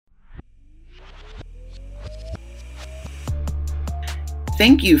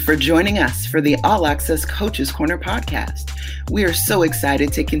Thank you for joining us for the All Access Coaches Corner podcast. We are so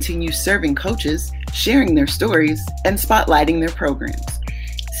excited to continue serving coaches, sharing their stories, and spotlighting their programs.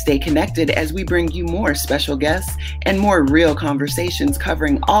 Stay connected as we bring you more special guests and more real conversations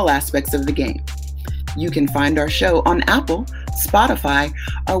covering all aspects of the game. You can find our show on Apple, Spotify,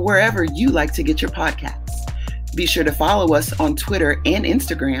 or wherever you like to get your podcasts. Be sure to follow us on Twitter and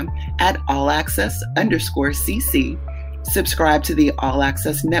Instagram at allaccess_CC. Subscribe to the All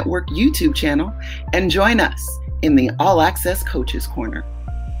Access Network YouTube channel and join us in the All Access Coaches Corner.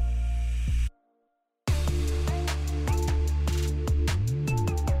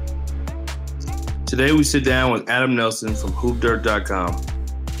 Today we sit down with Adam Nelson from HoopDirt.com.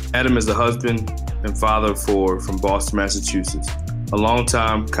 Adam is a husband and father of four from Boston, Massachusetts, a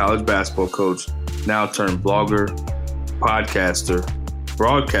longtime college basketball coach, now turned blogger, podcaster,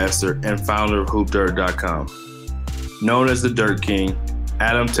 broadcaster, and founder of HoopDirt.com. Known as the Dirt King,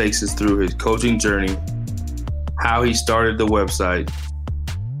 Adam takes us through his coaching journey, how he started the website,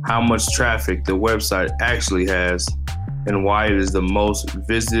 how much traffic the website actually has, and why it is the most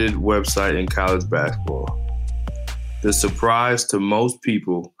visited website in college basketball. The surprise to most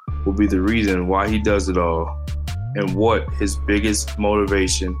people will be the reason why he does it all and what his biggest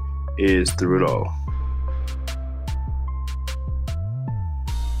motivation is through it all.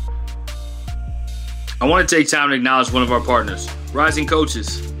 I want to take time to acknowledge one of our partners, Rising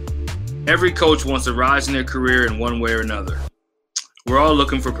Coaches. Every coach wants to rise in their career in one way or another. We're all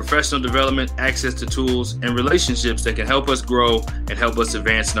looking for professional development, access to tools, and relationships that can help us grow and help us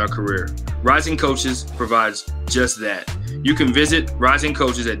advance in our career. Rising Coaches provides just that. You can visit Rising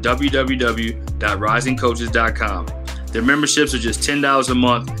Coaches at www.risingcoaches.com. Their memberships are just $10 a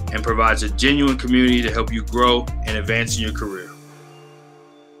month and provides a genuine community to help you grow and advance in your career.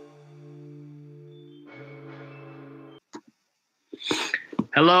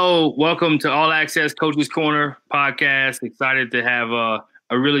 Hello, welcome to All Access Coaches Corner podcast. Excited to have a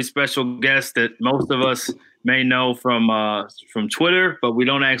really special guest that most of us may know from Twitter, but we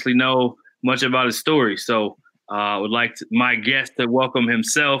don't actually know much about his story. So I would like my guest to welcome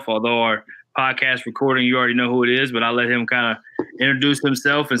himself, although our podcast recording, you already know who it is, but I'll let him kind of introduce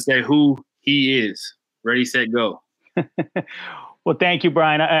himself and say who he is. Ready, set, go. Well, thank you,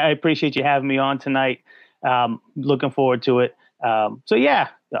 Brian. I appreciate you having me on tonight. Looking forward to it. I'm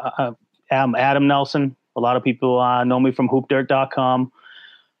Adam Nelson. A lot of people know me from HoopDirt.com.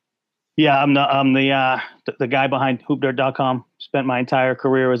 Yeah, I'm the guy behind HoopDirt.com. Spent my entire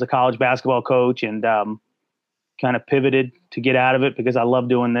career as a college basketball coach and kind of pivoted to get out of it because I love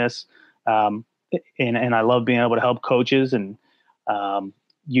doing this. And I love being able to help coaches and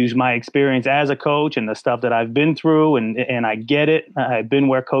use my experience as a coach and the stuff that I've been through. And I get it. I've been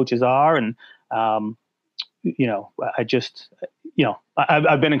where coaches are. And,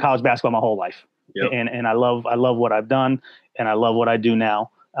 I've been in college basketball my whole life. Yep. And I love what I've done and I love what I do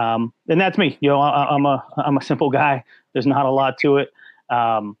now. And that's me. I'm a simple guy. There's not a lot to it.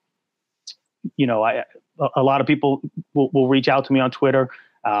 A lot of people will reach out to me on Twitter.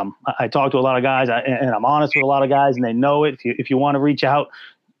 I talk to a lot of guys and I'm honest with a lot of guys and they know it. If you want to reach out,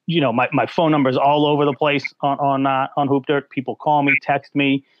 my phone number is all over the place on HoopDirt. People call me, text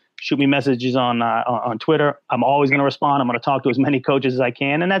me, shoot me messages on Twitter. I'm always going to respond. I'm going to talk to as many coaches as I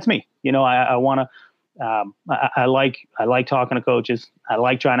can. And that's me. I want to, I like talking to coaches. I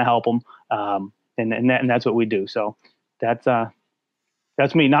like trying to help them. And that's what we do. So that's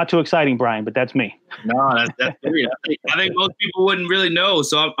me. Not too exciting, Brian, but that's me. No, that's great. I think most people wouldn't really know.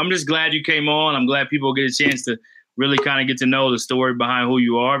 So I'm just glad you came on. I'm glad people get a chance to really kind of get to know the story behind who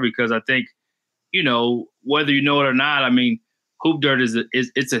you are, because I think, whether you know it or not, I mean, Hoop Dirt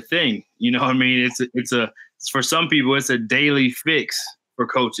it's a thing. You know what I mean? It's for some people, it's a daily fix for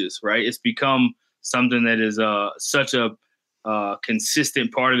coaches, right? It's become something that is such a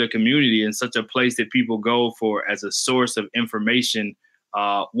consistent part of the community and such a place that people go for as a source of information,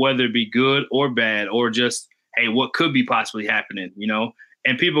 whether it be good or bad, or just, hey, what could be possibly happening,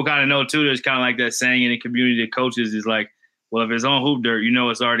 And people kind of know, too, there's kind of like that saying in the community of coaches is like, well, if it's on Hoop Dirt,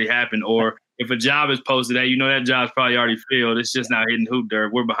 it's already happened. Or if a job is posted, hey, that job's probably already filled. It's just not hitting Hoop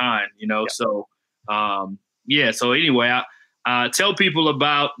Dirt. We're behind, Yeah. So, So anyway, I tell people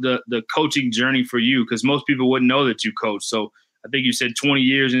about the coaching journey for you, because most people wouldn't know that you coach. So I think you said 20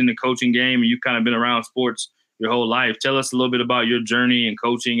 years in the coaching game and you've kind of been around sports your whole life. Tell us a little bit about your journey and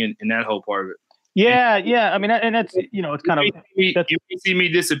coaching and that whole part of it. Yeah. I mean, and that's, it's kind of – You may see me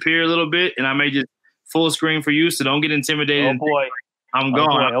disappear a little bit, and I may just full screen for you, so don't get intimidated. Oh, boy. I'm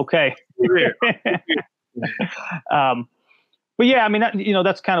gone. Boy. Okay. But, yeah, I mean,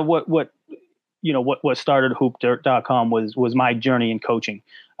 that's kind of what what started hoopdirt.com was my journey in coaching.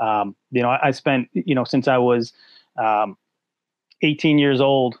 I spent, since I was 18 years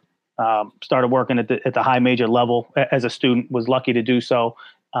old, started working at the high major level as a student, was lucky to do so.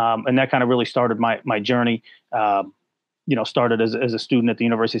 And that kind of really started my journey. Started as a student at the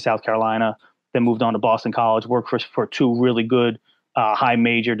University of South Carolina, then moved on to Boston College, worked for two really good high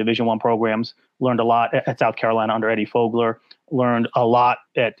major Division I programs, learned a lot at South Carolina under Eddie Fogler, learned a lot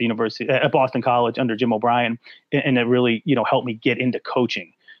at the University at Boston College under Jim O'Brien, and it really, helped me get into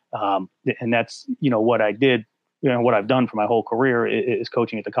coaching. And that's, what I did, what I've done for my whole career is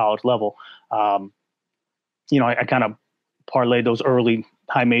coaching at the college level. I kind of parlayed those early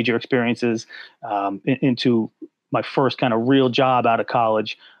high major experiences into my first kind of real job out of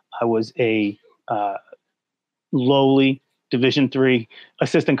college. I was a lowly Division III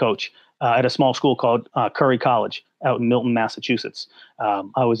assistant coach at a small school called Curry College out in Milton, Massachusetts.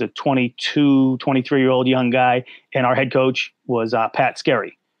 I was a 22, 23-year-old young guy, and our head coach was Pat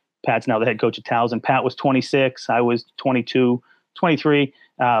Skerry. Pat's now the head coach at Towson. Pat was 26. I was 22, 23.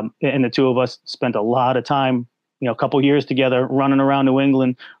 And the two of us spent a lot of time, a couple of years together, running around New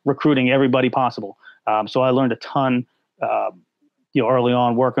England, recruiting everybody possible. So I learned a ton, early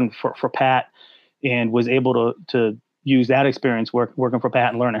on working for Pat, and was able to use that experience working for Pat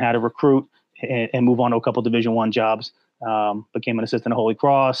and learning how to recruit and move on to a couple of Division I jobs. Became an assistant at Holy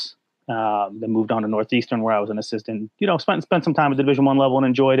Cross, then moved on to Northeastern, where I was an assistant. Spent some time at the Division I level and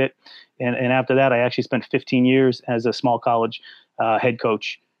enjoyed it. And after that, I actually spent 15 years as a small college head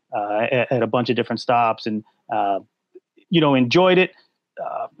coach at a bunch of different stops, and enjoyed it.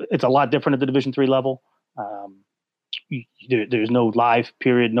 It's a lot different at the Division III level. There's no live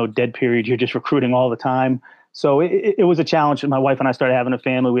period, no dead period. You're just recruiting all the time. So it was a challenge. My wife and I started having a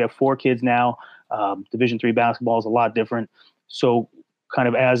family. We have 4 kids now. Division III basketball is a lot different. So kind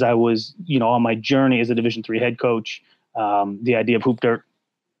of as I was, on my journey as a Division III head coach, the idea of Hoop Dirt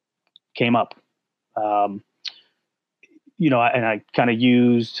came up. And I kind of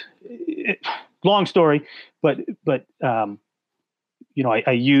used it, long story, but I've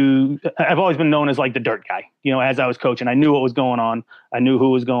always been known as like the dirt guy, as I was coaching. I knew what was going on. I knew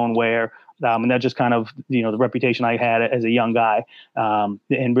who was going where. And that just kind of, the reputation I had as a young guy, and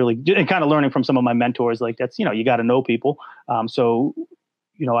kind of learning from some of my mentors, like that's, you got to know people. So,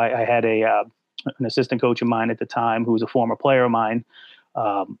 I had an assistant coach of mine at the time who was a former player of mine.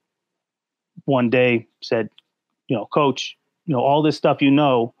 One day said, Coach, all this stuff,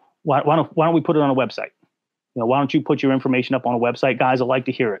 why don't we put it on a website? Why don't you put your information up on a website? Guys will like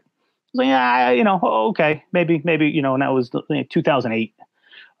to hear it. I was like, okay, maybe, and that was 2008.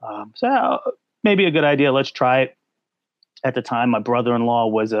 So maybe a good idea. Let's try it. At the time, my brother-in-law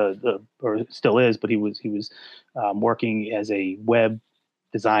was or still is, but he was working as a web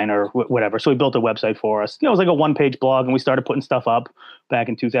designer, whatever. So he built a website for us. It was like a 1-page blog, and we started putting stuff up back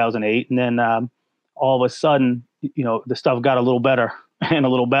in 2008. And then all of a sudden, the stuff got a little better and a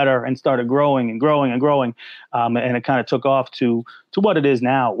little better, and started growing and growing and growing. And it kind of took off to what it is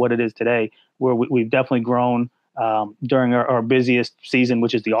now, what it is today, where we've definitely grown. During our busiest season,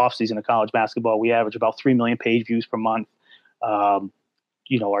 which is the off season of college basketball, we average about 3 million page views per month. Our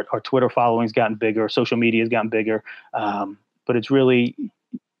Twitter following's gotten bigger, social media has gotten bigger. But it's really,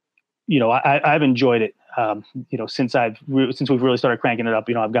 I've enjoyed it. Since we've really started cranking it up,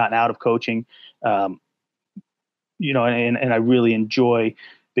 I've gotten out of coaching, and I really enjoy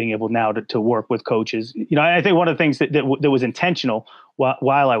being able now to work with coaches. I think one of the things that was intentional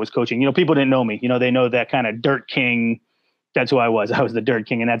while I was coaching, people didn't know me. They know that kind of Dirt King. That's who I was. I was the Dirt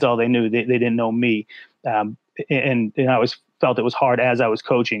King, and that's all they knew. They didn't know me. And I always felt it was hard as I was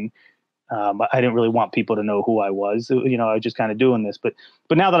coaching. I didn't really want people to know who I was. I was just kind of doing this. But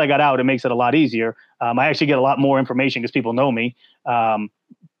now that I got out, it makes it a lot easier. I actually get a lot more information because people know me. I'm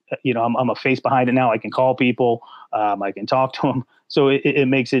a face behind it now. I can call people. I can talk to them. So it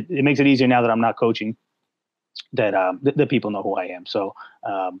makes it easier now that I'm not coaching, that the people know who I am. So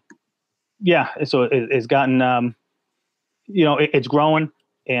so it's gotten it's growing,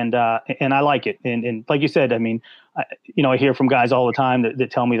 and I like it. And like you said, I mean, I hear from guys all the time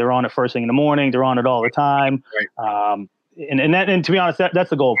that tell me they're on it first thing in the morning. They're on it all the time. Right. And to be honest, that's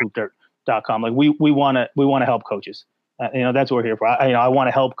the goal of hoopdirt.com. Like we want to help coaches. That's what we're here for. I want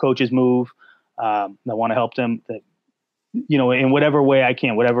to help coaches move. I want to help them in whatever way I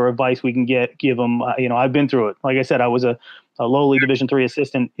can, whatever advice we can give them. I've been through it. Like I said, I was a lowly Division III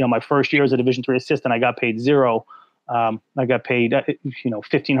assistant. My first year as a Division III assistant, I got paid $0. I got paid,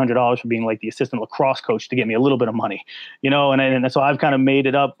 $1,500 for being like the assistant lacrosse coach to get me a little bit of money, and so I've kind of made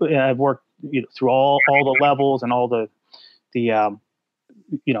it up. I've worked through all the levels and all the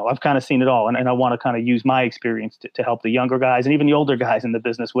I've kind of seen it all, and I want to kind of use my experience to help the younger guys and even the older guys in the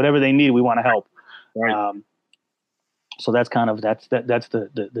business. Whatever they need, we want to help. Right. So that's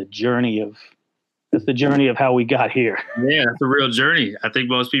the journey of how we got here. Yeah, that's a real journey. I think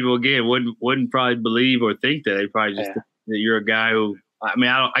most people again wouldn't probably believe or think that. They probably just think that you're a guy who. I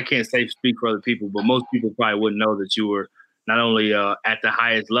mean, I can't speak for other people, but most people probably wouldn't know that you were not only at the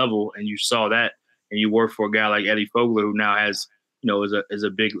highest level and you saw that, and you work for a guy like Eddie Fogler, who now has, is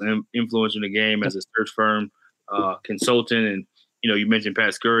a big influence in the game as a search firm consultant. And, you mentioned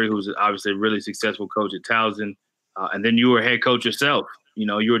Pat Scurry, who's obviously a really successful coach at Towson. And then you were a head coach yourself.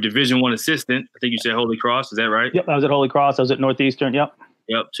 You were a Division I assistant. I think you said Holy Cross. Is that right? Yep. I was at Holy Cross. I was at Northeastern. Yep.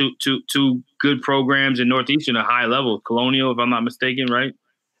 Yep. Two good programs in Northeastern, a high level. Colonial, if I'm not mistaken, right?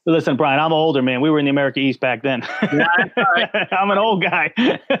 Listen, Brian, I'm older, man. We were in the America East back then. Yeah, that's all right. I'm an old guy.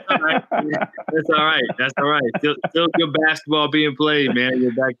 That's all right. That's all right. Still good basketball being played, man.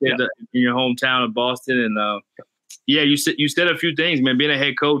 You're back there in your hometown of Boston. And, you said a few things, man. Being a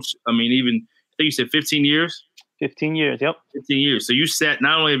head coach, I mean, I think you said 15 years? 15 years, yep. 15 years. So you sat,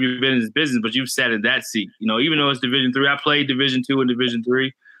 not only have you been in this business, but you've sat in that seat. Even though it's Division III, I played Division II and Division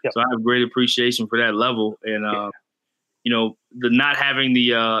III. Yep. So I have great appreciation for that level. And, the not having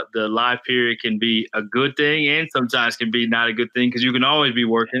the live period can be a good thing and sometimes can be not a good thing because you can always be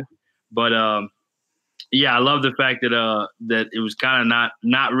working. But, I love the fact that that it was kind of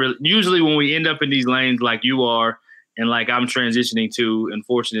not really – usually when we end up in these lanes like you are and like I'm transitioning to and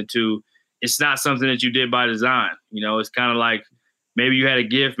fortunate to, it's not something that you did by design. It's kind of like maybe you had a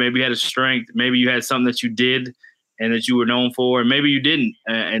gift, maybe you had a strength, maybe you had something that you did and that you were known for, and maybe you didn't.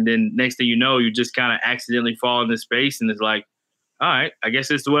 And then next thing you know, you just kind of accidentally fall in this space and it's like, all right, I guess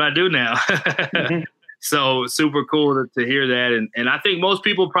this is what I do now. Mm-hmm. So super cool to hear that. And I think most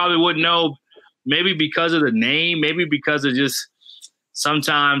people probably wouldn't know, maybe because of the name, maybe because of just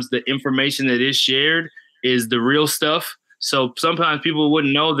sometimes the information that is shared is the real stuff. So sometimes people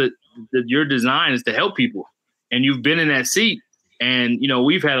wouldn't know that your design is to help people, and you've been in that seat. And,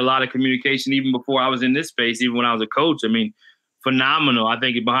 we've had a lot of communication even before I was in this space, even when I was a coach. I mean, phenomenal. I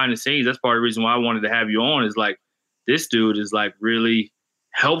think behind the scenes, that's part of the reason why I wanted to have you on is like, this dude is like really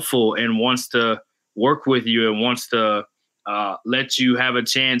helpful and wants to work with you and wants to let you have a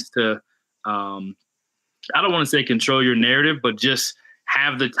chance to, I don't want to say control your narrative, but just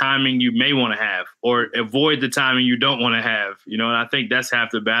have the timing you may want to have or avoid the timing you don't want to have, and I think that's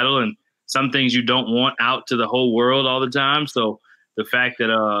half the battle. And some things you don't want out to the whole world all the time. So the fact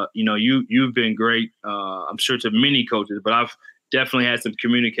that, you've been great, I'm sure to many coaches, but I've definitely had some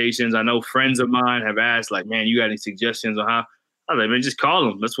communications. I know friends of mine have asked like, man, you got any suggestions on how? I was like, man, just call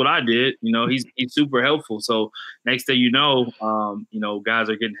him. That's what I did. He's super helpful. So next thing you know, guys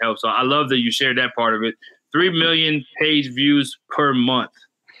are getting help. So I love that you shared that part of it. 3 million page views per month.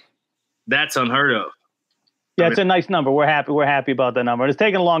 That's unheard of. Yeah, it's a nice number. We're happy about the number. It's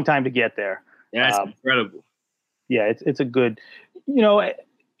taken a long time to get there. Yeah, it's incredible. Yeah, it's a good, like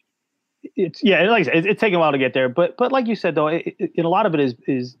I said, it's taken a while to get there. But like you said, though, a lot of it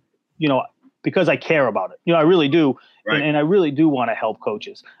is because I care about it. I really do. Right. And I really do want to help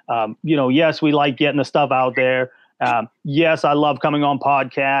coaches. Yes, we like getting the stuff out there. Yes, I love coming on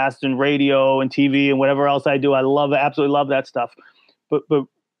podcasts and radio and TV and whatever else I do. I absolutely love that stuff. But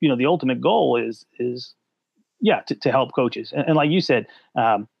the ultimate goal is to help coaches. And like you said,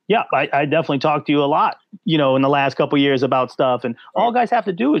 I definitely talk to you a lot, in the last couple of years about stuff. And all guys have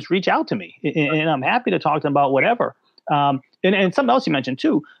to do is reach out to me, and I'm happy to talk to them about whatever. And something else you mentioned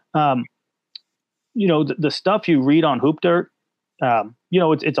too. The stuff you read on Hoop Dirt.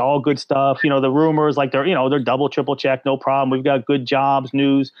 It's all good stuff. The rumors, like they're double, triple check, no problem. We've got good jobs,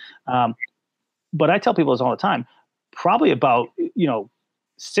 news. But I tell people this all the time, probably about,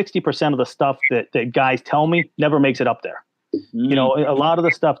 60% of the stuff that guys tell me never makes it up there. Mm. A lot of the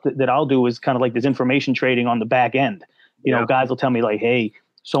stuff that I'll do is kind of like this information trading on the back end. Guys will tell me like, hey,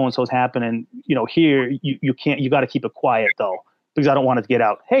 so-and-so's happening, here, you got to keep it quiet though, because I don't want it to get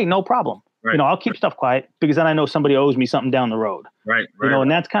out. Hey, no problem. Right. I'll keep stuff quiet because then I know somebody owes me something down the road. Right.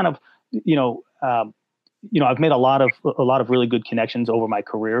 And that's kind of, I've made a lot of really good connections over my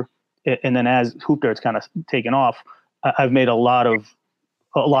career. And then as Hoop Dirt's kind of taken off, I've made a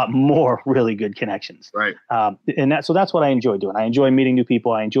lot more really good connections. Right. And that's what I enjoy doing. I enjoy meeting new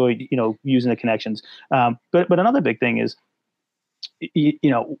people. I enjoy, using the connections. But another big thing is, I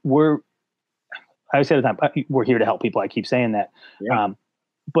say all the time, we're here to help people. I keep saying that. Yeah.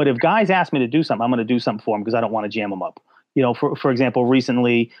 But if guys ask me to do something, I'm going to do something for them because I don't want to jam them up. For example,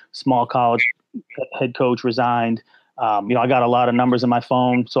 recently, small college head coach resigned. I got a lot of numbers in my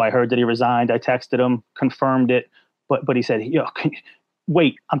phone, so I heard that he resigned. I texted him, confirmed it, but he said,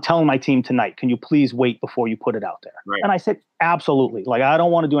 wait, I'm telling my team tonight, can you please wait before you put it out there? Right. And I said, absolutely. Like, I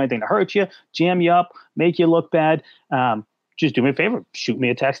don't want to do anything to hurt you, jam you up, make you look bad. Just do me a favor, shoot me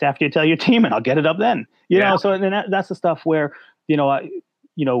a text after you tell your team and I'll get it up then. You know, so then that's the stuff where,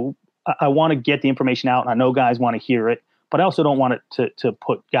 I want to get the information out and I know guys want to hear it, but I also don't want it to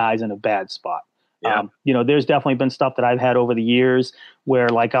put guys in a bad spot. Yeah. There's definitely been stuff that I've had over the years where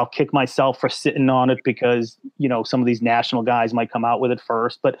like I'll kick myself for sitting on it because, some of these national guys might come out with it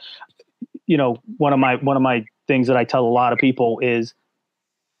first. But, one of my things that I tell a lot of people is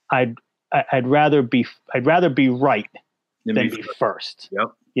I'd rather be right than be first.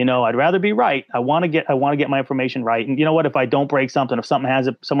 Yep. I'd rather be right. I want to get my information right. And you know what, if I don't break something, if someone has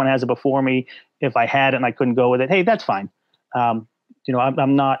it before me, if I had it and I couldn't go with it, hey, that's fine. I'm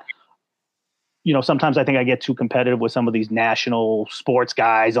not, sometimes I think I get too competitive with some of these national sports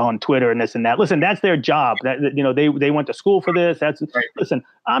guys on Twitter and this and that. Listen, that's their job. They went to school for this. Right. Listen,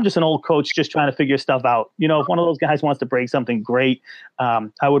 I'm just an old coach just trying to figure stuff out. If one of those guys wants to break something, great.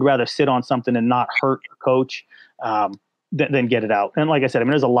 I would rather sit on something and not hurt a coach than get it out. And like I said,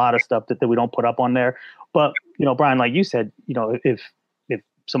 there's a lot of stuff that we don't put up on there. But, Brian, like you said, if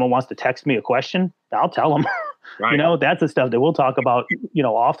someone wants to text me a question, I'll tell them. Right. That's the stuff that we'll talk about,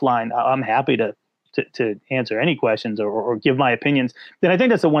 offline. I'm happy to answer any questions or give my opinions. Then I think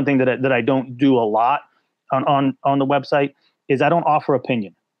that's the one thing that I don't do a lot on the website is I don't offer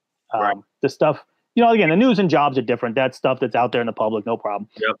opinion. Right. The stuff, again, the news and jobs are different. That's stuff that's out there in the public, no problem.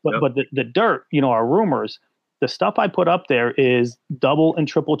 But the dirt, our rumors, the stuff I put up there is double and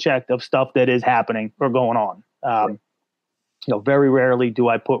triple checked of stuff that is happening or going on. Very rarely do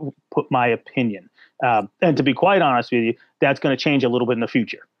I put my opinion. And to be quite honest with you, that's going to change a little bit in the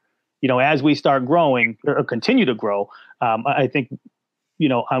future. As we start growing or continue to grow, I think,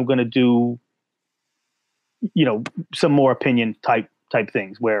 I'm going to do, some more opinion type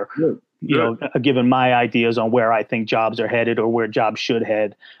things where, given my ideas on where I think jobs are headed or where jobs should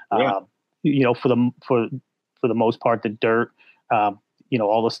head, for the most part, the dirt,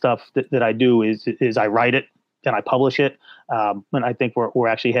 all the stuff that I do is I write it and I publish it. And I think we're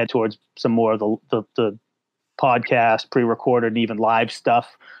actually head towards some more of the podcast, pre-recorded, and even live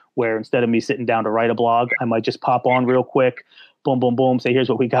stuff where instead of me sitting down to write a blog, I might just pop on real quick, boom, boom, boom, say, here's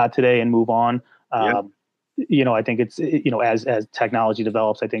what we got today and move on. I think it's, as technology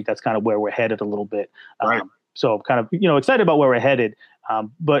develops, I think that's kind of where we're headed a little bit. Right. So I'm kind of, excited about where we're headed.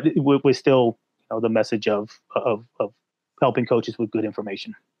 But we're still, the message of helping coaches with good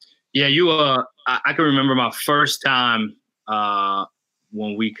information. Yeah, I can remember my first time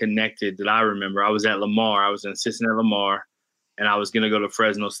when we connected that I remember. I was at Lamar. I was an assistant at Lamar, and I was going to go to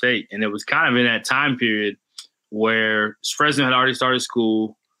Fresno State. And it was kind of in that time period where Fresno had already started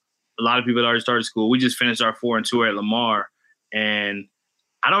school. A lot of people had already started school. We just finished our 4-2 at Lamar. And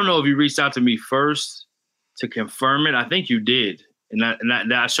I don't know if you reached out to me first to confirm it. I think you did. And that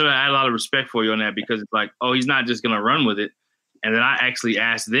I had a lot of respect for you on that because it's like, oh, he's not just going to run with it. And then I actually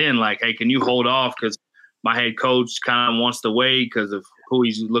asked then, like, hey, can you hold off? Because my head coach kind of wants to wait because of who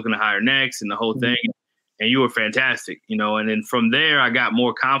he's looking to hire next and the whole thing. And you were fantastic, And then from there, I got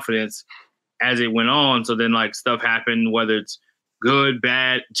more confidence as it went on. So then, like, stuff happened, whether it's good,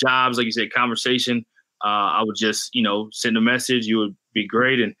 bad, jobs, like you said, conversation. I would just, send a message. You would be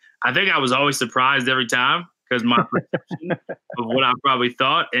great. And I think I was always surprised every time because my perception of what I probably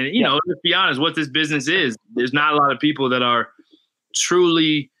thought. And, let's be honest, what this business is, there's not a lot of people that are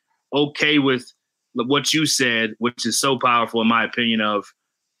truly okay with what you said, which is so powerful in my opinion of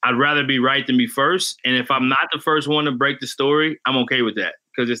I'd rather be right than be first. And if I'm not the first one to break the story, I'm okay with that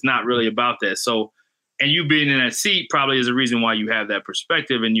because it's not really about that. So, and you being in that seat probably is a reason why you have that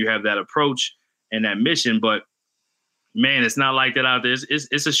perspective and you have that approach and that mission. But man, it's not like that out there.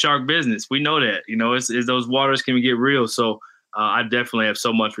 It's a shark business. We know that, it's those waters can get real. So I definitely have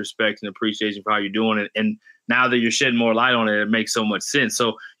so much respect and appreciation for how you're doing it. And now that you're shedding more light on it, it makes so much sense.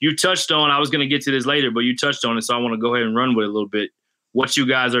 So you touched on, I was going to get to this later, but you touched on it. So I want to go ahead and run with it a little bit. What you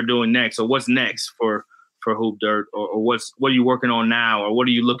guys are doing next, or what's next for Hoop Dirt, or what are you working on now, or what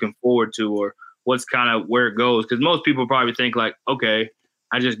are you looking forward to, or what's kind of where it goes? Because most people probably think like, okay,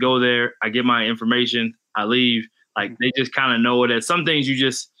 I just go there, I get my information, I leave. Like they just kind of know it as some things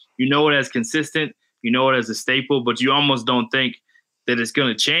you know it as consistent, you know it as a staple, but you almost don't think that it's going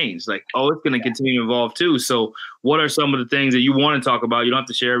to change. Like, oh, it's going to continue to evolve too. So what are some of the things that you want to talk about? You don't have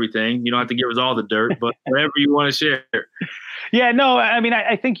to share everything. You don't have to give us all the dirt, but whatever you want to share. Yeah, no, I mean,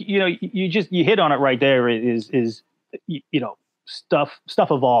 I think, you hit on it right there is stuff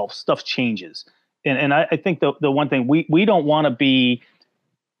evolves, stuff changes. And I think the one thing we don't want to be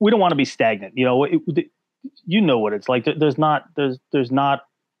stagnant. you know what it's like. There's not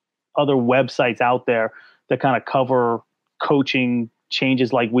other websites out there that kind of cover coaching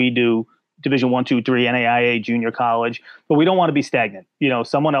changes like we do, Division 1, 2, 3, NAIA, junior college, but we don't want to be stagnant.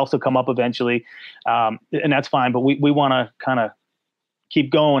 Someone else will come up eventually, and that's fine. But we want to kind of keep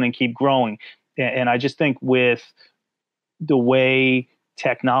going and keep growing. And I just think with the way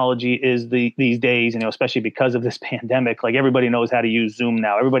technology is these days, especially because of this pandemic, like everybody knows how to use Zoom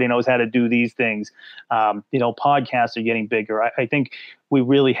now. Everybody knows how to do these things. Podcasts are getting bigger. I think we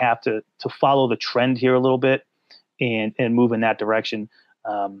really have to follow the trend here a little bit and move in that direction.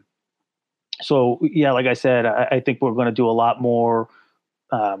 So yeah, like I said, I think we're going to do a lot more,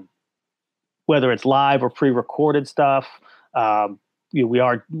 whether it's live or pre-recorded stuff.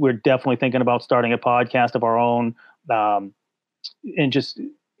 We're definitely thinking about starting a podcast of our own, and just,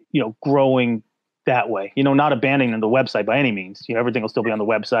 growing that way, not abandoning the website by any means. Everything will still be on the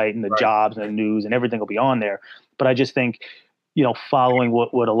website, and the jobs and the news and everything will be on there. But I just think, following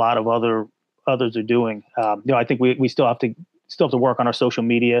what a lot of others are doing, I think we still have to work on our social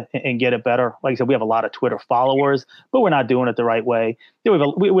media and get it better. Like I said, we have a lot of Twitter followers, but we're not doing it the right way.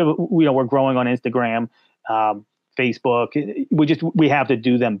 We're growing on Instagram, Facebook. We have to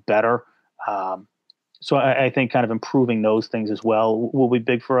do them better. So I think kind of improving those things as well will be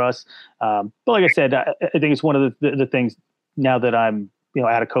big for us. But like I said, I think it's one of the things now that I'm,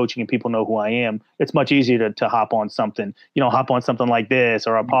 out of coaching and people know who I am. It's much easier to hop on something, like this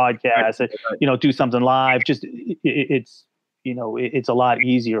or a podcast, do something live. Just it's a lot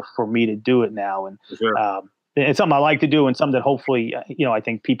easier for me to do it now. And it's something I like to do, and something that hopefully, I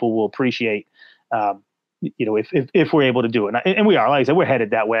think people will appreciate, if we're able to do it. And we are, like I said, we're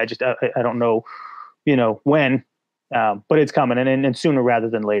headed that way. I don't know, when, but it's coming, and sooner rather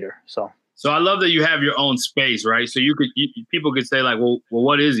than later. So I love that you have your own space, right? So people could say like, well,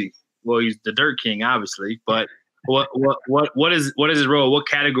 what is he? Well, he's the Dirt King, obviously, but what is his role? What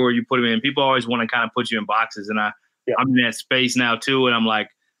category you put him in? People always want to kind of put you in boxes, and I'm in that space now too, and I'm like,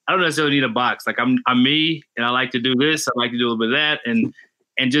 I don't necessarily need a box. Like I'm me, and I like to do this. I like to do a little bit of that,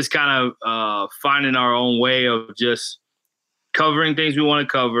 and just kind of finding our own way of just covering things we want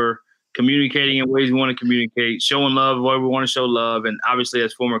to cover, communicating in ways we want to communicate, showing love where we want to show love. And obviously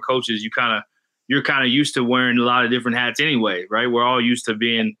as former coaches, you're kind of used to wearing a lot of different hats anyway, right? We're all used to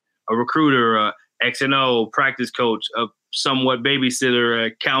being a recruiter, a X&O, practice coach, a somewhat babysitter,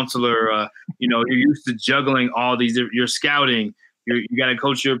 a counselor. You're used to juggling all these. You're scouting. You got to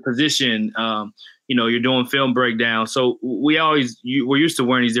coach your position. You're doing film breakdown. So we're used to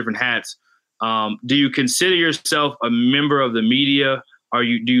wearing these different hats. Do you consider yourself a member of the media? Do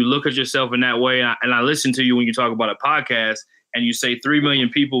you look at yourself in that way? And I listen to you when you talk about a podcast, and you say 3 million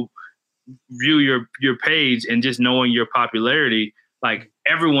people view your page, and just knowing your popularity, like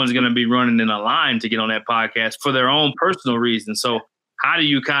everyone's going to be running in a line to get on that podcast for their own personal reasons. So how do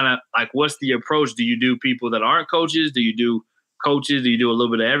you kind of like, what's the approach? Do you do people that aren't coaches? Do you do coaches? Do you do a little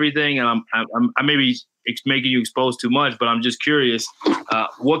bit of everything? And I may be making you expose too much, but I'm just curious,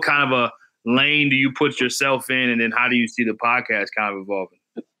 what kind of a lane do you put yourself in, and then how do you see the podcast kind of evolving?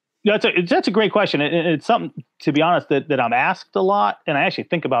 That's a great question. It's something, to be honest, that I'm asked a lot, and I actually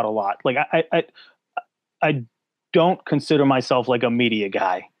think about a lot. Like I don't consider myself like a media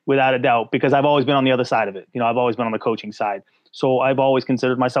guy, without a doubt, because I've always been on the other side of it. I've always been on the coaching side. So I've always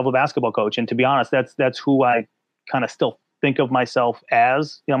considered myself a basketball coach, and to be honest, that's who I kind of still think of myself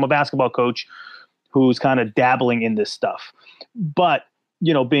as. I'm a basketball coach who's kind of dabbling in this stuff. But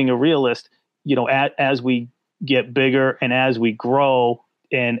being a realist, as we get bigger and as we grow,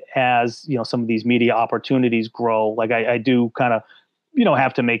 and as some of these media opportunities grow, like I do kind of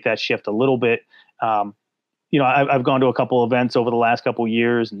have to make that shift a little bit. I've gone to a couple events over the last couple of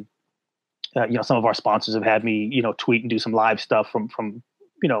years, and some of our sponsors have had me tweet and do some live stuff from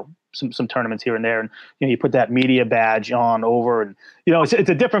some tournaments here and there, and you put that media badge on over, and it's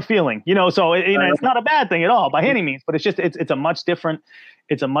a different feeling, so it's not a bad thing at all by any means, but it's just it's a much different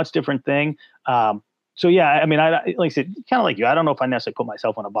thing. So yeah, I mean, I like I said, kind of like you, I don't know if I necessarily put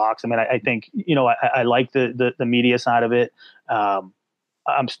myself in a box. I mean, I think I like the media side of it. I'm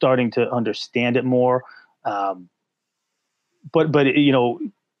starting to understand it more, but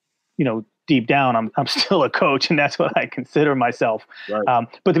deep down, I'm still a coach, and that's what I consider myself. Right.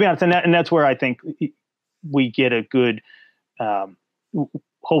 But to be honest, and that's where I think we get a good,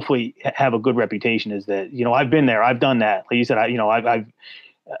 hopefully have a good reputation, is that, I've been there, I've done that. Like you said,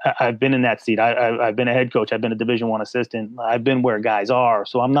 I've been in that seat. I've been a head coach. I've been a Division I assistant. I've been where guys are.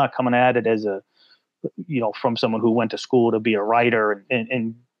 So I'm not coming at it as from someone who went to school to be a writer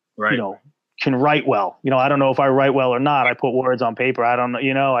and right. can write well. I don't know if I write well or not. I put words on paper. I don't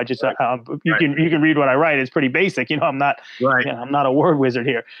know. I just, you can read what I write. It's pretty basic. I'm not, I'm not a word wizard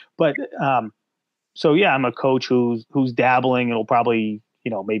here, but, so yeah, I'm a coach who's dabbling. It'll probably,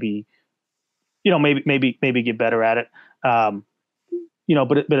 maybe get better at it. But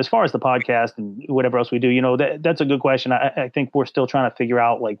as far as the podcast and whatever else we do, that's a good question. I think we're still trying to figure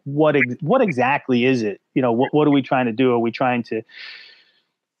out like what exactly is it? What are we trying to do? Are we trying to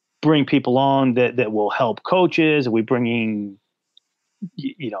bring people on that will help coaches? Are we bringing,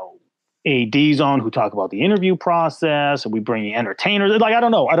 ADs on who talk about the interview process? Are we bringing entertainers? Like, I don't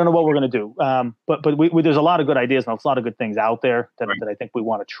know what we're going to do. But there's a lot of good ideas and a lot of good things out there that I think we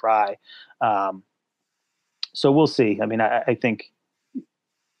want to try. So we'll see. I mean, I think,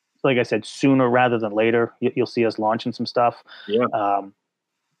 like I said, sooner rather than later, you'll see us launching some stuff. Yeah.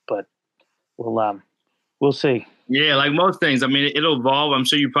 But we'll see. Yeah, like most things. I mean, it'll evolve. I'm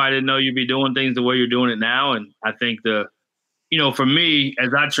sure you probably didn't know you'd be doing things the way you're doing it now. And I think for me,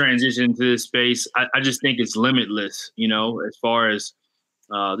 as I transition into this space, I just think it's limitless, as far as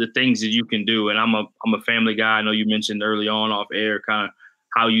the things that you can do. And I'm a family guy. I know you mentioned early on off air kind of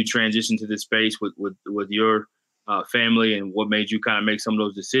how you transition to this space with your family and what made you kind of make some of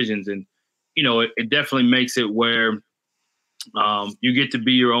those decisions. And, it definitely makes it where you get to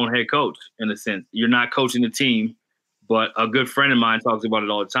be your own head coach in a sense. You're not coaching the team, but a good friend of mine talks about it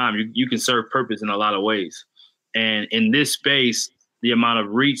all the time. You can serve purpose in a lot of ways. And in this space, the amount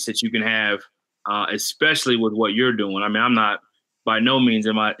of reach that you can have, especially with what you're doing. I mean, I'm not by no means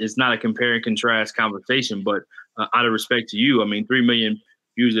it's not a compare and contrast conversation, but out of respect to you, I mean, 3 million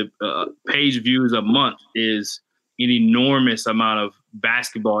page views a month is an enormous amount of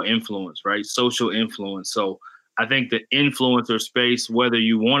basketball influence, right? Social influence. So I think the influencer space, whether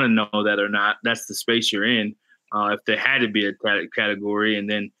you want to know that or not, that's the space you're in. If there had to be a category. And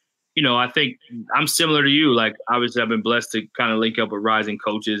then, I think I'm similar to you. Like, obviously, I've been blessed to kind of link up with rising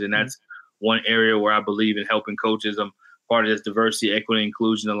coaches, and that's one area where I believe in helping coaches. I'm part of this Diversity, Equity,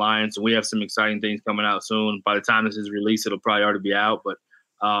 Inclusion Alliance, and we have some exciting things coming out soon. By the time this is released, it'll probably already be out. But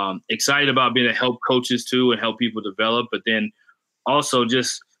excited about being able to help coaches too and help people develop. But then also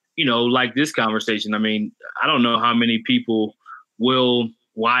just, like this conversation. I mean, I don't know how many people will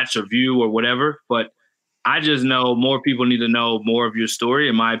watch or view or whatever, but I just know more people need to know more of your story,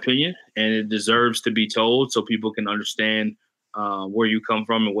 in my opinion, and it deserves to be told so people can understand where you come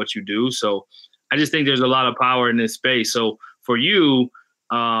from and what you do. So I just think there's a lot of power in this space. So for you,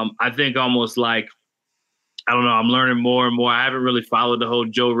 I think almost like, I don't know, I'm learning more and more. I haven't really followed the whole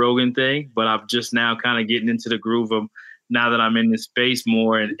Joe Rogan thing, but I'm just now kind of getting into the groove of now that I'm in this space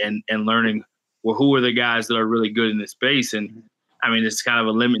more and learning, well, who are the guys that are really good in this space? And I mean, it's kind of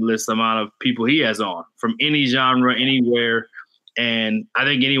a limitless amount of people he has on from any genre, anywhere. And I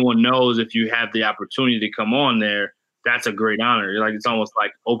think anyone knows if you have the opportunity to come on there, that's a great honor. Like, it's almost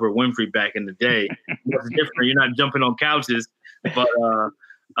like Oprah Winfrey back in the day. It's different. You're not jumping on couches, but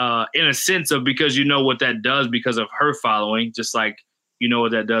in a sense of, because you know what that does because of her following, just like you know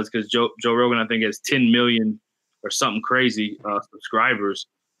what that does because Joe Rogan, I think, has 10 million or something crazy subscribers.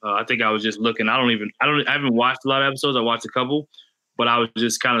 I think I was just looking. I haven't watched a lot of episodes. I watched a couple, but I was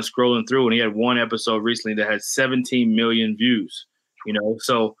just kind of scrolling through, and he had one episode recently that had 17 million views.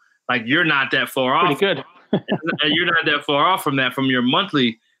 So like, you're not that far off. Pretty good. You're not that far off from that, from your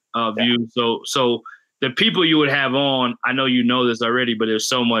monthly views. So the people you would have on, I know you know this already, but there's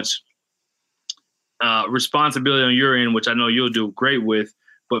so much responsibility on your end, which I know you'll do great with.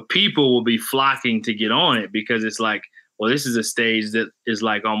 But people will be flocking to get on it because it's like, well, this is a stage that is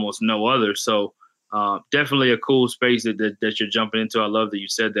like almost no other. So definitely a cool space that you're jumping into. I love that you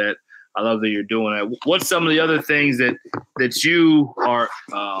said that. I love that you're doing that. What's some of the other things that you are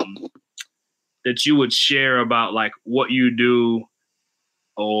that you would share about, like, what you do,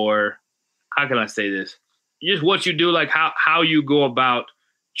 or how can I say this? Just what you do, like how you go about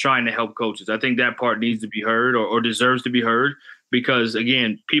trying to help coaches. I think that part needs to be heard or deserves to be heard. Because,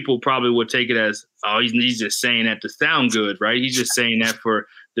 again, people probably would take it as, oh, he's just saying that to sound good, right? He's just saying that for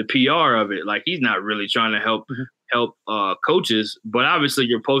the PR of it. Like, he's not really trying to help coaches. But obviously,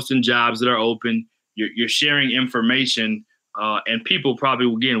 you're posting jobs that are open. You're sharing information. And people probably,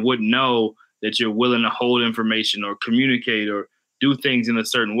 again, wouldn't know that you're willing to hold information or communicate or do things in a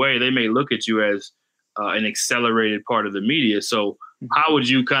certain way. They may look at you as an accelerated part of the media. So how would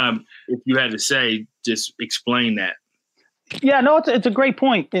you kind of, if you had to say, just explain that? Yeah, no, it's a great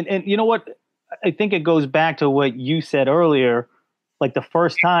point. And you know what? I think it goes back to what you said earlier, like the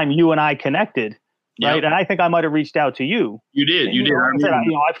first time you and I connected, right? Yep. And I think I might have reached out to you. You did. And,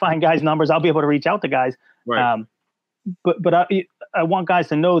 I find guys' numbers. I'll be able to reach out to guys. Right. But I want guys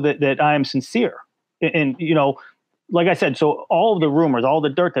to know that I am sincere. And, like I said, so all of the rumors, all the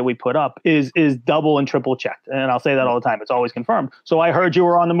dirt that we put up is double and triple checked. And I'll say that all the time. It's always confirmed. So I heard you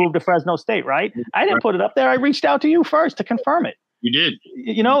were on the move to Fresno State, right? I didn't put it up there. I reached out to you first to confirm it. You did.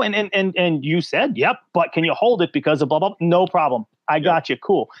 And you said, yep, but can you hold it because of blah, blah? No problem. I got you.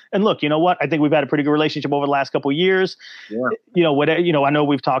 Cool. And look, you know what? I think we've had a pretty good relationship over the last couple of years. Yeah. I know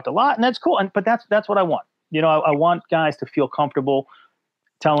we've talked a lot, and that's cool. But that's what I want. I want guys to feel comfortable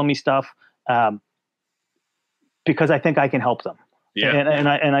telling me stuff. Because I think I can help them. Yeah.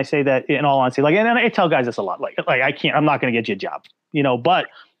 And I say that in all honesty, and I tell guys this a lot, I'm not going to get you a job, but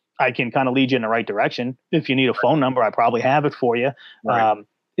I can kind of lead you in the right direction. If you need a phone number, I probably have it for you. Right.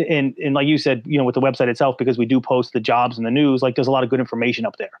 And like you said, with the website itself, because we do post the jobs in the news, there's a lot of good information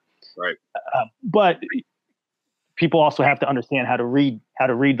up there. Right. But people also have to understand how to read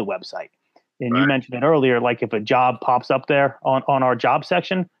the website. And you mentioned it earlier, if a job pops up there on our job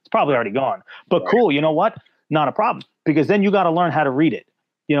section, it's probably already gone. But cool, you know what? Not a problem, because then you got to learn how to read it.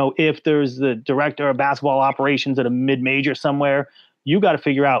 If there's the director of basketball operations at a mid-major somewhere, you got to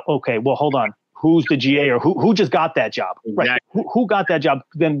figure out, okay, well, hold on, who's the GA or who just got that job? Exactly. Right? Who got that job?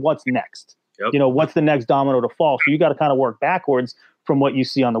 Then what's next? Yep. What's the next domino to fall? So you got to kind of work backwards from what you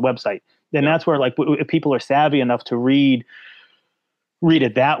see on the website. Then that's where if people are savvy enough to read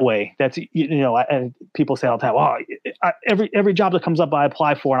it that way. That's, people say all the time, every job that comes up I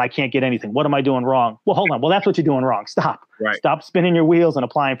apply for and I can't get anything. What am I doing wrong? Well, hold on. Well, that's what you're doing wrong. Stop. Right. Stop spinning your wheels and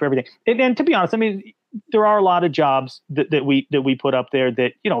applying for everything. And to be honest, there are a lot of jobs that we put up there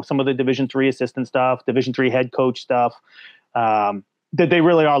that, some of the Division III assistant stuff, Division III head coach stuff, that they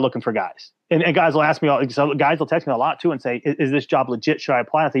really are looking for guys. And guys will ask me, guys will text me a lot too and say, is this job legit? Should I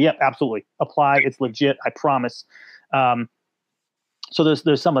apply? I say, yep, absolutely. Apply. It's legit. I promise. So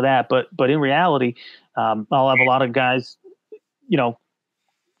there's some of that, but in reality, I'll have a lot of guys,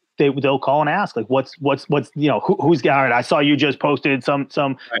 they'll call and ask what's who's got it. I saw you just posted some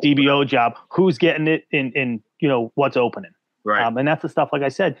DBO job. Who's getting it in what's opening? Right. And that's the stuff. Like I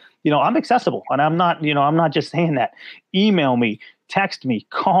said, I'm accessible, and I'm not just saying that. Email me, text me,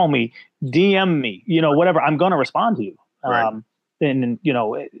 call me, DM me, whatever. I'm going to respond to you. Right. And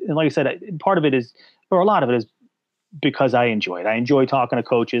like I said, part of it is, or a lot of it is, because I enjoy it. I enjoy talking to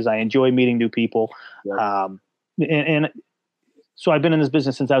coaches. I enjoy meeting new people. Yeah. And so I've been in this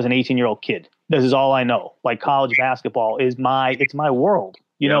business since I was an 18-year-old kid. This is all I know. College basketball is it's my world.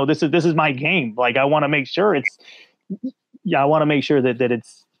 This is my game. I want to make sure I want to make sure that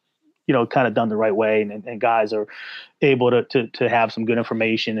it's, kind of done the right way, and guys are able to have some good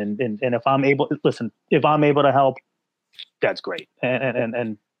information. And if I'm able to help, that's great.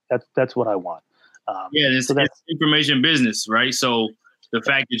 And that's what I want. It's information business, right? So the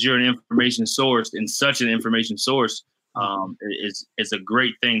fact that you're an information source and such an information source is a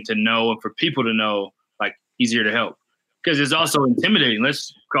great thing to know, and for people to know, he's here to help. Because it's also intimidating.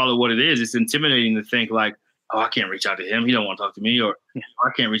 Let's call it what it is. It's intimidating to think I can't reach out to him. He don't want to talk to me, or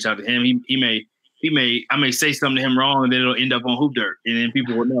I can't reach out to him. I may say something to him wrong, and then it'll end up on Hoop Dirt, and then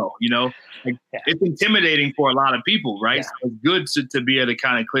people will know. It's intimidating for a lot of people, right? Yeah. So it's good to be able to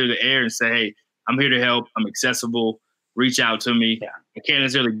kind of clear the air and say, hey, I'm here to help. I'm accessible. Reach out to me. Yeah. I can't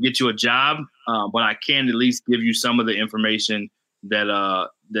necessarily get you a job, but I can at least give you some of the information that's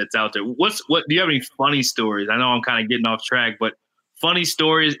out there. Do you have any funny stories? I know I'm kind of getting off track, but funny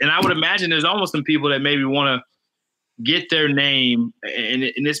stories. And I would imagine there's almost some people that maybe want to get their name,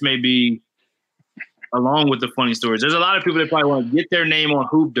 and this may be along with the funny stories. There's a lot of people that probably want to get their name on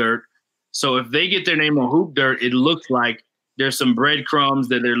Hoop Dirt. So if they get their name on Hoop Dirt, it looks like there's some breadcrumbs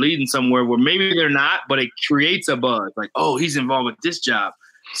that they're leading somewhere where maybe they're not, but it creates a buzz. He's involved with this job.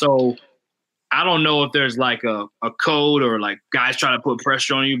 So I don't know if there's a code or guys trying to put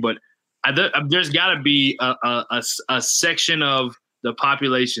pressure on you, but there's got to be a section of the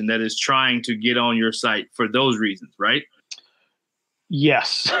population that is trying to get on your site for those reasons, right?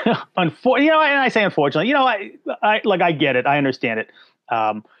 Yes. And I say unfortunately, I get it. I understand it.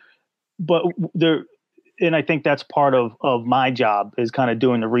 But and I think that's part of my job is kind of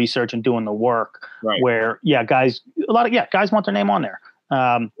doing the research and doing the work, right, where, guys want their name on there.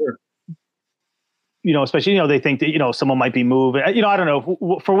 Sure. Especially, they think that, someone might be moving, I don't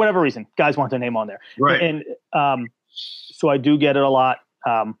know, for whatever reason, guys want their name on there. Right. And so I do get it a lot.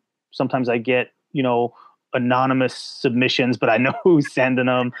 Sometimes I get, anonymous submissions, but I know who's sending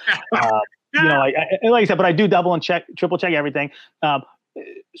them. Like I said, but I do double and triple check everything.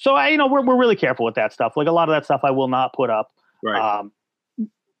 So we're really careful with that stuff. A lot of that stuff I will not put up. Right.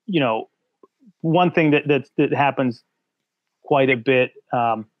 One thing that happens quite a bit.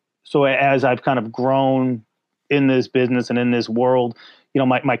 So as I've kind of grown in this business and in this world,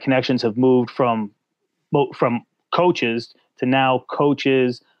 my connections have moved from coaches to now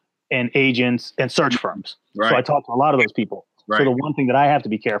coaches and agents and search firms. Right. So I talk to a lot of those people. Right. So the one thing that I have to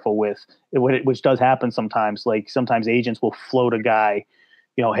be careful with, which does happen sometimes, like sometimes agents will float a guy,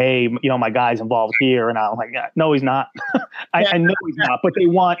 hey, my guy's involved here. And I'm like, no, he's not. I know he's not, but they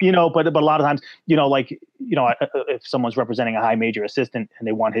want, but a lot of times, if someone's representing a high major assistant and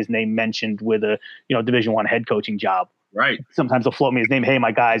they want his name mentioned with a, Division I head coaching job. Right. Sometimes they'll float me his name. Hey,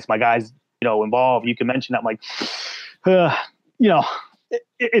 my guy's, involved. You can mention that. I'm like,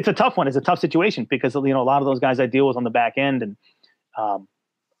 it's a tough one. It's a tough situation because, a lot of those guys I deal with on the back end and,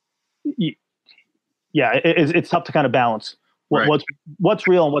 it's tough to kind of balance what's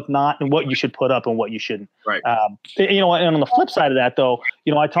real and what's not, and what you should put up and what you shouldn't. Right. And on the flip side of that, though,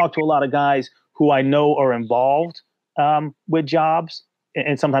 I talk to a lot of guys who I know are involved with jobs,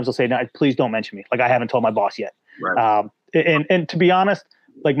 and sometimes they'll say, "No, please don't mention me. Like I haven't told my boss yet." Right. And to be honest,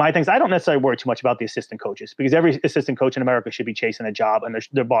 like my things, I don't necessarily worry too much about the assistant coaches because every assistant coach in America should be chasing a job, and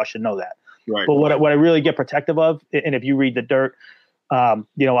their boss should know that. Right. But what I really get protective of, and if you read the dirt,